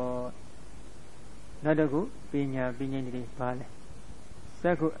သဘောနောက်တစ်ခုပညာပညာတွေပါလဲစ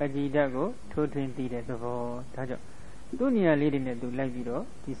က္ခုအကြည်ဓာတ်ကိုထိုးထွင်းသိတဲ့သဘောဒါကြောင့်သူ့နေရာလေးတွေနဲ့သူလိုက်ပြီးတော့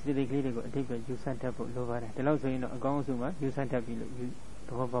ဒီစတိတ်ကလေးတွေကိုအတိတ်ပဲယူဆတတ်ဖို့လိုပါတယ်ဒီလောက်ဆိုရင်တော့အကောင်းအစုမှာယူဆတတ်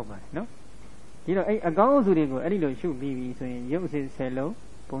ပြီလို့သဘောပေါက်ပါတယ်နော်ဒီတော့အဲ့အကောင်းအစုတွေကိုအဲ့ဒီလိုရှုပြီးပြီဆိုရင်ရုပ်အစစ်10လုံး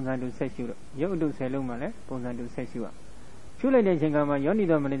ပုံစံတူဆက်ရှုတော့ရုပ်အတု10လုံးမှလည်းပုံစံတူဆက်ရှုရရှုလိုက်တဲ့အချိန်ကမှ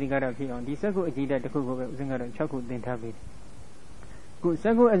ယောနိတော်မနတိကာရဖြစ်အောင်ဒီစက္ခုအကြည်ဓာတ်တစ်ခုကိုပဲဥစဉ်ကတော့6ခုသင်ထားပြီးတယ်ခုစ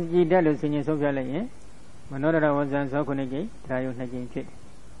က္ခုအကြည်ဓာတ်လို့ဆင်ញင်ဆုံးဖြတ်လိုက်ရင်မနောဒရဝဇံဇောခုနှစ်ကြိမ်ဒါယု2ကြိမ်ဖြစ်တယ်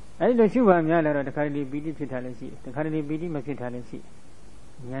အဲ့ဒီလိုရှုပါများလာတော့တခါတလေပီတိဖြစ်တာလည်းရှိတယ်တခါတလေပီတိမဖြစ်တာလည်းရှိတယ်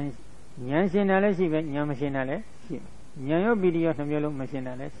ဉာဏ်ရှင်တာလည်းရှိပဲဉာဏ်မရှင်တာလည်းရှိတယ်ဉာဏ်ရောပီတိရောနှမျိုးလုံးမရှင်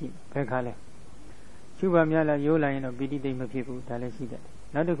တာလည်းရှိဘယ်ခါလဲရှုပါများလာရိုးလာရင်တော့ပီတိသိမ့်မဖြစ်ဘူးဒါလည်းရှိ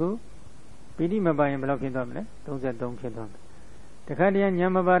တယ်နောက်တစ်ခုပီတိမပါရင်ဘယ်လောက်ဖြစ်သွားမလဲ33ဖြစ်သွားမယ်တခါတည်းဉာ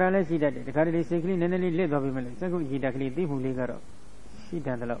ဏ်မပါတာလည်းရှိတတ်တယ်တခါတလေစိတ်ကလေးနည်းနည်းလေးလစ်သွားပြီမလဲစက္ကုကြည်ဓာတ်ကလေးသိမှုလေးကတော့ရှိတ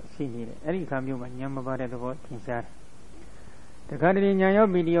ယ်တော့ရှိနေတယ်အဲ့ဒီခါမျိုးမှာဉာဏ်မပါတဲ့သဘောထင်ရှားတယ်တခါတလေဉာဏ်ရော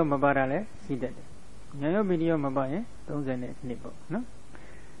ပီတိရောမပါတာလည်းရှိတတ်တယ်ဉာဏ်ရောပီတိရောမပါရင်32ပေါ့နော်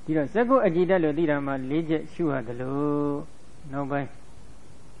ဒီတော့စက္ကုအကြည်ဓာတ်လို့သိတာမှာ၄ချက်ရှုရတယ်လို့နောက်ပိုင်း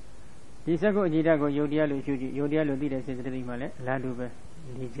ဒီစက္ကုအကြည်ဓာတ်ကိုယုတ်တရားလို့ရှုကြည့်ယုတ်တရားလို့သိတဲ့စေတသိက်မှာလည်းအလားတူပဲ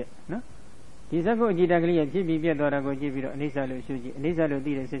၄ချက်နော်ဒီစက္ကုအကြည်ဓာတ်ကလေးရဲ့ဖြစ်ပြီးပြတ်သွားတာကိုကြည့်ပြီးတော့အနိစ္စလို့ရှုကြည့်အနိစ္စလို့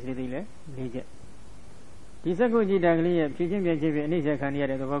သိတဲ့စေတသိက်လည်း၄ချက်ဒီစက္ကုအကြည်ဓာတ်ကလေးရဲ့ဖြစ်ချင်းပြဖြစ်ပြီးအနိစ္စခံရ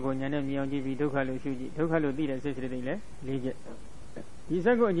တဲ့သဘောကိုဉာဏ်နဲ့မြင်အောင်ကြည့်ပြီးဒုက္ခလို့ရှုကြည့်ဒုက္ခလို့သိတဲ့စေတသိက်လည်း၄ချက်ဒီ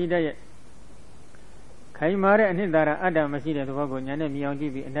စက္ကုအကြည်ဓာတ်ရဲ့ခိုင်မာတဲ့အနှစ်သာရအတ္တမရှိတဲ့သဘောကိုဉာဏ်နဲ့မြင်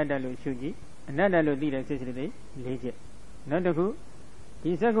အောင်ကြည့်ပြီးအနတ္တလို့ရှုကြည့်အနတ္တလို့သိတဲ့စေတသိက်၄ချက်နောက်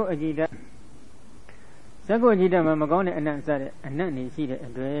တစ်ခုဒီစက္ကုအကြည်ဓာတ်စက္ကုအကြည်ဓာတ်မှာမကောင်းတဲ့အနတ်စတဲ့အနတ်နေရှိတဲ့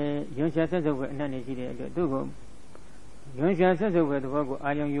အတွက်ယွန်ရှာဆက်စုပ်ပဲအနတ်နေရှိတဲ့အတွက်သူ့ကိုယွန်ရှာဆက်စုပ်ပဲသဘော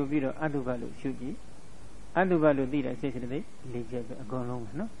ကိုအာရုံယူပြီးတော့အတုပလို့ရှုကြည့်အတုပလို့သိတဲ့စေတသိက်၄ချက်ပဲအကုန်လုံး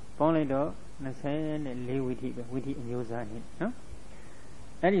ပဲနော်ပေါင်းလိုက်တော့24ဝိထိပဲဝိထိအမျိုးအစား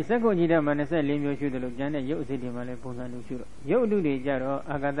နဲ့နော်အဲ့ဒီစက္ကုကြည်ဓာတ်မှာ24မျိုးရှုတယ်လို့ကျန်တဲ့ရုပ်အစစ်တွေမှာလည်းပုံစံလိုရှုတော့ရုပ်အတု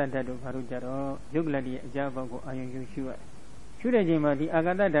တွေကြတော့အာဂတဓာတ်တို့ဘာလို့ကြတော့ရုပ်ကလတ်ရဲ့အကြအပေါက်ကိုအာရုံယူရှုရရှုတဲ့ချိန်မှာဒီအာဂ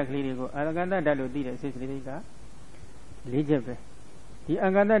တဓာတ်ကလေးတွေကိုအာဂတဓာတ်လို့သိတဲ့စေတသိက်က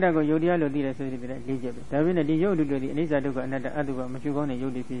၄ချက်ပဲဒီအာဂတဓာတ်ကိုယုတ်တရားလို့သိတဲ့စေတသိက်က၄ချက်ပဲဒါပေမဲ့ဒီရုပ်အတုတွေဒီအနိစ္စဒုက္ခအနတ္တအတုပမရှုကောင်းတဲ့ရု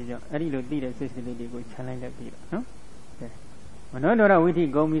ပ်တွေဖြစ်ကြအောင်အဲ့ဒီလိုသိတဲ့စေတသိက်တွေကိုခြံလိုက်လိုက်ပြီးတော့နော်မနောဒ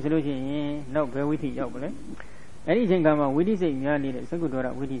ရဝိထိဂုံပြီဆိုလို့ရှိရင်နောက်ဘယ်ဝိထိရောက်ပါလဲအဲ့ဒီအချိန်ကမှဝိသိစိတ်များနေတဲ့စက္ကုဒ္ဒ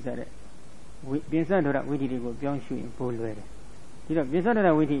ရဝိသိစတဲ့ပြင်စဒ္ဒရဝိသိတွေကိုပြောင်းရှုရင်ပိုလွယ်တယ်ဒီတော့ပြင်စဒ္ဒရ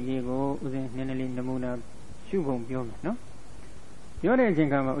ဝိသိကြီးကိုဥစဉ်နည်းနည်းလေးနမူနာရှုပုံပြောမယ်နော်ပြောတဲ့အ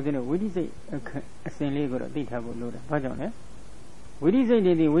ချိန်ကမှဥစဉ်တို့ဝိသိစိတ်အစဉ်လေးကိုတော့သိထားဖို့လိုတယ်ဘာကြောင့်လဲဝိသိစိတ်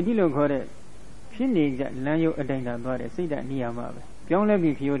တွေဒီဝိသိလို့ခေါ်တဲ့ဖြစ်နေကြလမ်းရုပ်အတိုင်းသာသွားတဲ့စိတ်ဓာတ်နေရာမှာပဲပြောင်းလဲ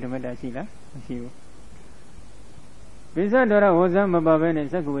ပြီးဖြစ်ဓမ္မတာရှိလားမရှိဘူးပြင်စဒ္ဒရဝဇ္ဇမပါဘဲနဲ့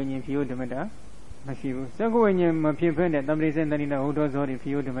စက္ကုဝိညာဉ်ဖြစ်ဓမ္မတာမရှိဘူးစက္ကုဝိညာဉ်မဖြစ်ဖက်တဲ့တမ္ပရိစေတဏိနာဟောတော်ဇောတွေဖြ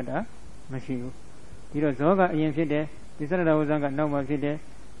စ်ဓမ္မတာမရှိဘူးဒီတော့ဇောကအရင်ဖြစ်တယ်ဒီစရဒဝဇ္ဇကနောက်မှဖြစ်တယ်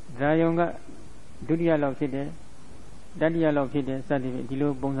ဇာယုံကဒုတိယလောက်ဖြစ်တယ် Dadia Lok Pit, Sadi,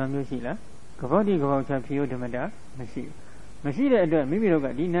 Dilo Bonsa Musila, Kavoti Gavacha Pio de Mada, Mashi. Mashida, maybe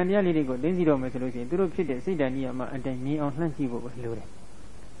Roga, the Nadia Lidigo, Denziro Mesolution, Duro Pit, Sidania, and then me on Lanchivo was loaded.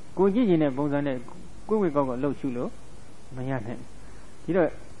 Go in a Bonzane, go with Gogo Low Chulo, Mayan. You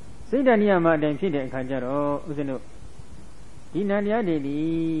know, Sidania, Madame Pit and Kajaro, Uzeno. The Nadia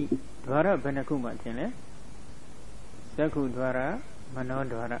Lady, Dwara Benakuma, Saku Dwara, Mano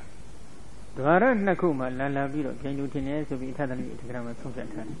Dwara. Dwara Nakuma, Lala Biro, can you tell us to be Italian grammar from that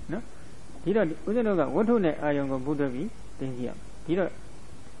time? No? Tiro, Uzanoga, what to let Ayongo Budavi, Dengia. Tiro,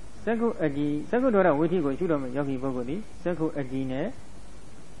 Saku Adi, Saku Dora, Witigo, Chudom, Yogi Bogodi, Saku Adine,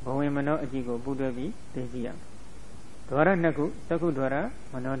 Boemano Ajigo, Budavi, Dengia. Dwara Naku, Saku Dwara,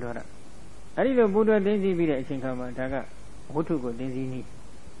 Mano Dwara. Arido Buddha Denzi Vida Chinkama, Taga, Wotugo, Denzini.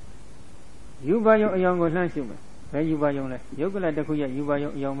 You buy your young Lanshuma, where you buy your Yogala Dakuya, you buy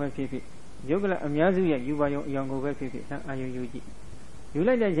your young Pipi. Yogala Amyazuya, you buy your young Pipi, Ayuji. You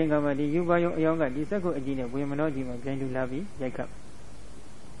like that Jengamadi, you buy your younger, the Sako Agina, Womenojima, Gandu Lavi, Jacob.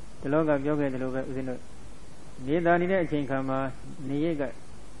 The Loga Yoga, the Loga Zeno. Near Danida Jenkama, Niega,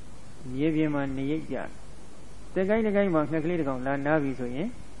 Yeviama, Niega. The guy the guy marked Nagliticon, La Navi, so ye.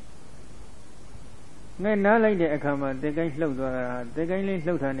 Now like the Akama, the guy slow, the guy lay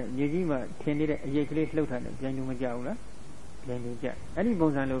slow on Yajima, Candida, Yakli slow on Jandu Majaula, Jandu Jack. Any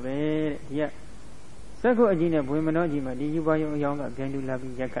bones on over, yeah. Sako Agina, Womenojima, the you buy your younger, Gandu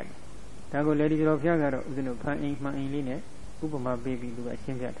Lavi Jacket. Tago ladies of Yagaro, Zeno, Pan Ma in Line, Upama baby, do a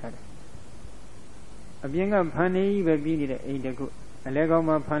Shimja Tada. A Bianga Pane, where be the Aida, a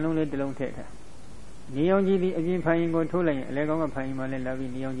legoma panole de long teta. Neonji, the Agin Pine go to lane, a legoma Pine Malavi,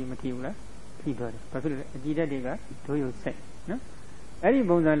 Neonji Matula. People, Ajida Dega, to you say, no? Any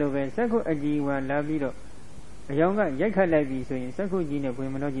bones are over, Sako Ajiwa Lavido, a younger Yaka Lavi, so in Sako Gina,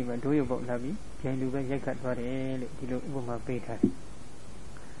 Womenojima, do you about Lavi, can do Yakat Vare, Uma Beta.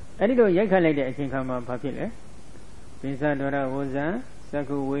 Adido Yaka Lady, I think I'm popular. Pinsa Dora Oza,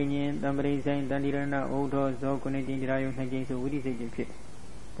 Sako Winian, Dambre Saint, Dandirana, Odo, Zokonating Rayo, against the Woody Pit.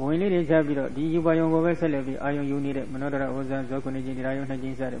 When it is Jabido, the Ubayon Celebi, Iron Unit, Manora Oza, Zokonating Rayo,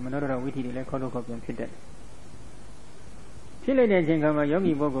 against Manora Witty, like Kodokop and Fitter. Chile Jengama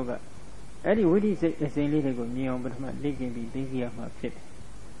Yogi Bogoga. Eddie Woody said, a Saint Litigo, Neon, but my leg can be Daisy of my fit.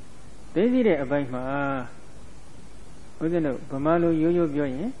 Daisy de Abaima Udano, Pamalo, Yoyo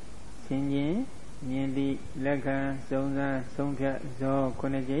Bioye, Sinye, Niendi, Laka, Zonga, Songa, Zo,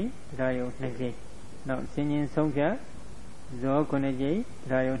 Konaje, Rayo, Naje. Now, Sinye, Songa, Zo, Konaje,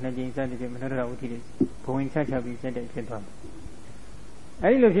 Rayo, Naje, Saturday, Manora Utilis, Point Chachabi said at Ketam.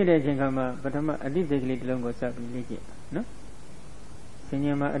 I look at Jengama, but I'm a difficult longo sabi, no?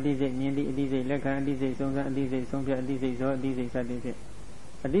 Senyama Adize, Niendi, Adize, Laka, Adize, Songa, Adize, Songa, Adize, Zo, Adize, Saturday.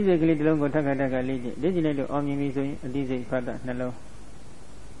 Adize Glidongo Takadaga Lady, Legionary Omni, Adize, Father, Nalo.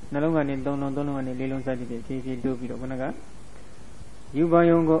 Nalonga and Dono and Lilon Saturday, Chief Dubi Onaga. You buy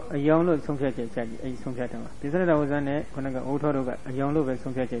Yongo, a young load, some church, a Somchatama. This was an Konaga Otoroga, a young load,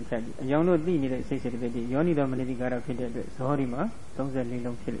 some church, a young load, the needed station, Yoni Dominic Gara Fidel, Sorima, Songs and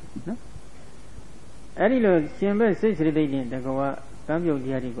Lilon Chili. Adilo, Chamber says the Lady, the Goa, Tambio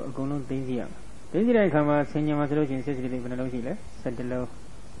Diadigo, Gono Dizia. Dizia Kama, Senior Matrojin says the Venologile, said the low.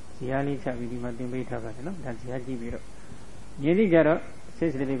 Siali Chavi Martin Beta, that's Yaji Biro. Yedi Gara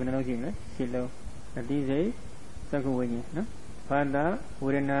says the Venologine, Silo, Adize, Sakuwini, no? Pada,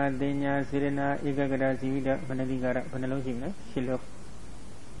 Urena, Dena, Sirena, Igagada, Zivida, Vanadigara, Vanalogine, Silo.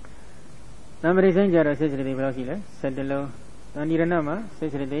 Number is Jara says the Velocile, said the low. Aniranama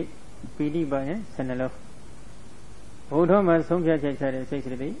says the day, PD by Sanalo. Odoma, Somja Chachare says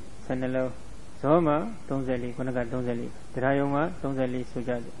the day, Sanalo. Soma, Donzeli, Konaga Donzeli, Drayoma, Donzeli,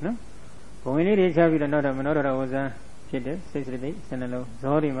 Sujad, no? When it is Javi, another Manora was a Chede, says the day, Sanalo,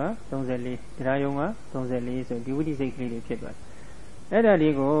 Zorima, Donzeli, Drayoma, Donzeli, so you would say clearly Chedwa.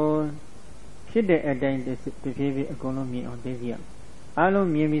 Edadigo, Chede at the baby economy on this year. Alo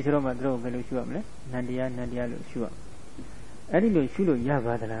Mimis Roma drove Velushuamle, Nadia, Nadia Lushua. Adido Shulo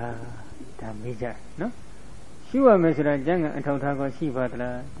Yavadra, Damija, no? Shua Mesra Janga and Tautago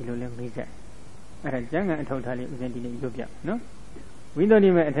Shivadra, Dilulem Bija. At a Janga and totally presented in Ethiopia, no? We don't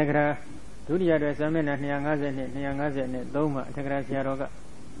even attack to the other Saman and Yangas and Doma, Tagra Siaroga,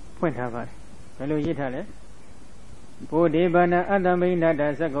 Point Hava. Hello, Yitale. Po Debana, Adamina,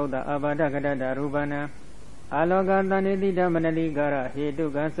 Dasagoda, Abadagada, Rubana, Aloga, Danidi, Damanadi Gara, he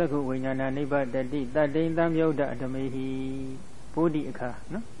do Gansaku, Winana, neighbor, that day, Dam Yoda, Damahi, Podika,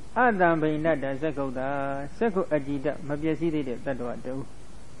 no? Adamina, Dasagoda, Sako Ajida, Mabiasi, that do.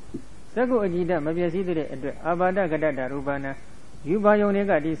 Sako Ajida, Mabiasi, Abada Gada, Rubana, you buy your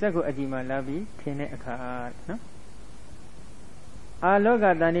nega, the Sako Ajima Labi, Kene a car, no? အာလောက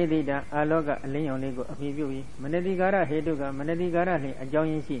တဏိတိတံအာလောကအလင်းရောင်လေးကိုအမိပြုပြီးမနတိကာရဟေတုကမနတိကာရလျင်အကြောင်း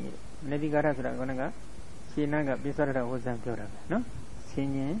ရင်းရှိနေတယ်မနတိကာရဆိုတာကရှင်းနာကပိစ္ဆရတဝဇ္ဇံပြောတာပဲနော်ဆ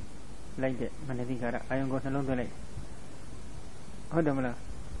င်းရင်လိုက်တဲ့မနတိကာရအာယုံကိုနှလုံးသွင်းလိုက်ဟုတ်တယ်မလား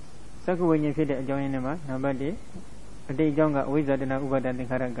သက္ကဝိညာဉ်ဖြစ်တဲ့အကြောင်းရင်းတွေမှာနံပါတ်1အတိတ်အကြောင်းကအဝိဇ္ဇာတဏဥပါဒသင်္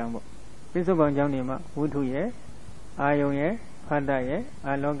ခါရကံပေါ့ပိစ္ဆုပန်အကြောင်းတွေမှာဝိထုရဲ့အာယုံရဲ့ဖတ်တရဲ့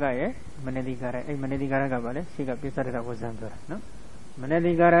အာလောကရဲ့မနတိကာရအဲ့မနတိကာရကပါလေရှိကပိစ္ဆရတဝဇ္ဇံပြောတာနော်မန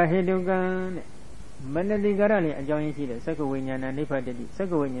တိကာရဟေတုကံတဲ့မနတိကာရလည်းအကြောင်းရင်းရှိတယ်သက္ကဝိညာဏနိဗ္ဗတတိသက္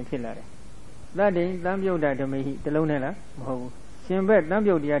ကဝိညာဉ်ဖြစ်လာတယ်သတ္တိတံပြုတ်တာဓမေဟိတလုံးနဲ့လားမဟုတ်ဘူးရှင်ဘက်တံ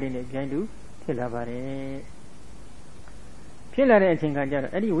ပြုတ်တရားတွေနဲ့ကြိုင်းတူဖြစ်လာပါတယ်ဖြစ်လာတဲ့အချိန်ကကြ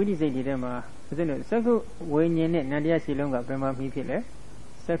တော့အဲ့ဒီဝိသိစိတ်တွေထဲမှာဦးဇင်းတို့သက္ကဝိညာဉ်နဲ့နန္တရားရှိလုံးကဘယ်မှာပြီးဖြစ်လဲ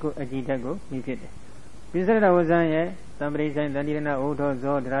သက္ကအကြည်ဓာတ်ကိုပြီးဖြစ်တယ်ပိစ္ဆရဝဇ္ဇံရဲ့သံပရိဆိုင်သန္တိရဏဥဒ္ဓ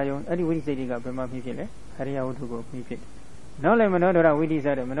ဇောဒရာယုံအဲ့ဒီဝိသိစိတ်တွေကဘယ်မှာပြီးဖြစ်လဲဟရိယဝတ္ထုကိုပြီးဖြစ်တယ်နောက်လည်းမနောဒရဝိသိစ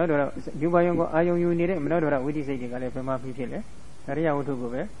တဲ့မနောဒရယူပါယုံကိုအာယုံယူနေတဲ့မနောဒရဝိသိစိတ်တွေကလည်းဘယ်မှာပြီးဖြစ်လဲဟရိယဝတ္ထုကို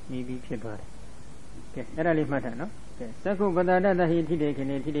ပဲပြီးဖြစ်သွားတယ်ကဲအဲ့ဒါလေးမှတ်ထားနော်ကဲသက္ကုပတ္တတဟိထိတေခိ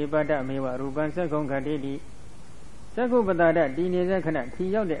နေထိတေပတ္တမေဝရူပံသက္ကုံခတိတိသက္ကုပတ္တတတည်နေတဲ့ခဏထီ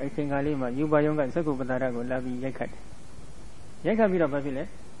ရောက်တဲ့အချိန်ကားလေးမှာယူပါယုံကသက္ကုပတ္တကိုလာပြီးရိုက်ခတ်တယ်ရိုက်ခတ်ပြီးတော့ဘာဖြစ်လဲ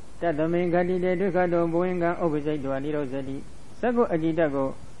တတမေခတိတေဒုက္ခတောဘဝင်ကံဥပ္ပစိတ်တောနိရောဇတိသက္ကုအကြည်တကို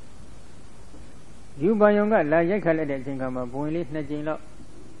ယူပါယုံကလာရိုက်ခတ်လိုက်တဲ့အချိန်ကမှာဘဝင်လေး2ကြိမ်လောက်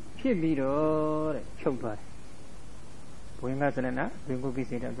ဖြစ်ပြီးတော့တဲ့ချုပ်သွားတယ်ဘဝင်ကစလနာဘင်ကုပိ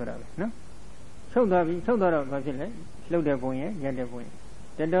စေတဆိုတာပဲနော်ချုပ်သွားပြီချုပ်သွားတော့ဘာဖြစ်လဲလှုပ်တဲ့ဘုံရဲ့ရက်တဲ့ဘုံရဲ့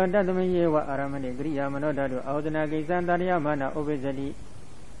တတောတသမယေဝအာရမဏိကရိယာမနောဓာတုအာဝဒနာကိစ္စံတရိယမာနဥပ္ပဇ္ဇတိ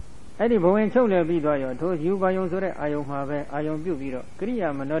အဲ့ဒီဘဝင်ချုပ်လဲပြီးသွားရောထိုယူပါယုံဆိုတဲ့အာယုံမှာပဲအာယုံပြုတ်ပြီးတော့ကရိယာ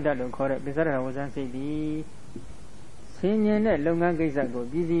မနောဓာတ်လို့ခေါ်တဲ့ပိစ္ဆရဝဇ္ဇံစိတ်ပြီးဆင်ញင်တဲ့လုပ်ငန်းကိစ္စကို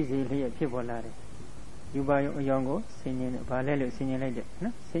ပြည်စည်းစေလျက်ဖြစ်ပေါ်လာတယ်ယူပါယုံအယောင်ကိုဆင်ញင်တဲ့ဘာလဲလို့ဆင်ញင်လိုက်တဲ့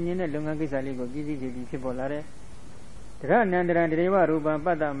နော်ဆင်ញင်တဲ့လုပ်ငန်းကိစ္စလေးကိုပြည်စည်းစေပြီးဖြစ်ပေါ်လာတယ်တရဏန္တရတရေဝရူပံပ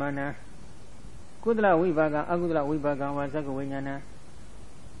တ္တမာနကုသလဝိပါကအကုသလဝိပါကဝါသက္ကဝိညာဏ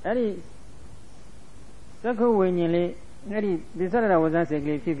အဲ့ဒီသက္ကဝိညာဉ်လေးအဲ့ဒီပိစ္ဆရဝဇ္ဇစိတ်က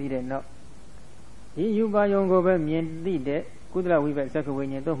လေးဖြစ်ပြီးတဲ့နောက်ဒီယူပါယုံကိုပဲမြင်သိတဲ့ကုသလဝိပါသက္ကဝိ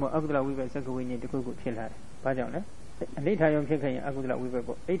ညာဉ်သို့မဟုတ်အကုသလဝိပါသက္ကဝိညာဉ်တစ်ခုခုဖြစ်လာတယ်။ဘာကြောင့်လဲ။အနိဋ္ဌာယုံဖြစ်ခဲ့ရင်အကုသလဝိပါ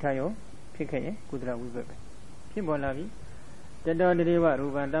ပေါ့။အိဋ္ဌာယုံဖြစ်ခဲ့ရင်ကုသလဝိပါပဲ။ဖြစ်ပေါ်လာပြီ။တတောတရေဝရူ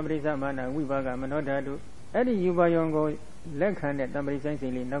ပံတမ္ပရိစ္ဆမာနဝိပါကမနောဓာတုအဲ့ဒီယူပါယုံကိုလက်ခံတဲ့တမ္ပရိဆိုင်စိ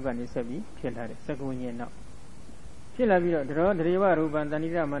တ်လေးနောက်ကနေဆက်ပြီးဖြစ်လာတယ်သက္ကဝိညာဉ်နောက်ဖြစ်လာပြီးတော့တရောတရေဝရူပံတဏိ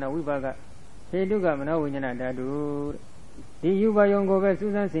ရမနဝိပါကဟေတုကမနောဝိညာဏဓာတုဒီယူပါယုံကိုပဲ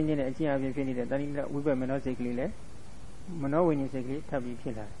စူးစမ်းဆင်ခြင်တဲ့အကျင့်အပြင်ဖြစ်နေတဲ့တဏိရဝိပမနောစိတ်ကလေးလည်းမနောဝိညာဉ်စိတ်ကလေးထပ်ပြီးဖြ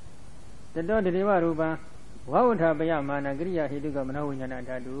စ်လာတယ်တတောတရေဝရူပံဝဝထပယမာနကရိယာဟေတုကမနောဝိညာဏ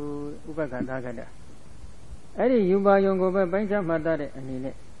ဓာတုဥပက္ခသာကတအဲ့ဒီယူပါယုံကိုပဲပိုင်းခြားမှတ်တဲ့အနေ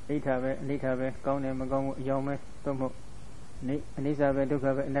နဲ့အိဋ္ဌာပဲအနိဋ္ဌာပဲကောင်းတယ်မကောင်းဘူးအယောင်ပဲသို့မဟုတ်အနိစ္စပဲဒုက္ခ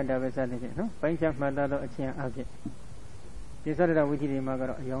ပဲအနတ္တပဲစသဖြင့်နော်ပိုင်းခြားမှတ်သောအခြင်းအဖြစ်ပိစ္ဆရဝိသီတွေမှာက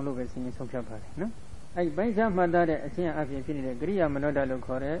တော့အယောင်လို့ပဲဆင်းရဲဆုံးဖြတ်ပါတယ်နော်အဲ့ပိုင်းခြားမှတ်တဲ့အခြင်းအဖြစ်ဖြစ်နေတဲ့ကရိယာမနောဓာတ်လို့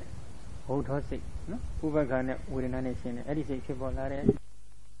ခေါ်တဲ့ဘုဒ္ဓစိတ်နော်ဥပက္ခနဲ့ဝေဒနာနဲ့ရှင်းတယ်အဲ့ဒီစိတ်ဖြစ်ပေါ်လာတဲ့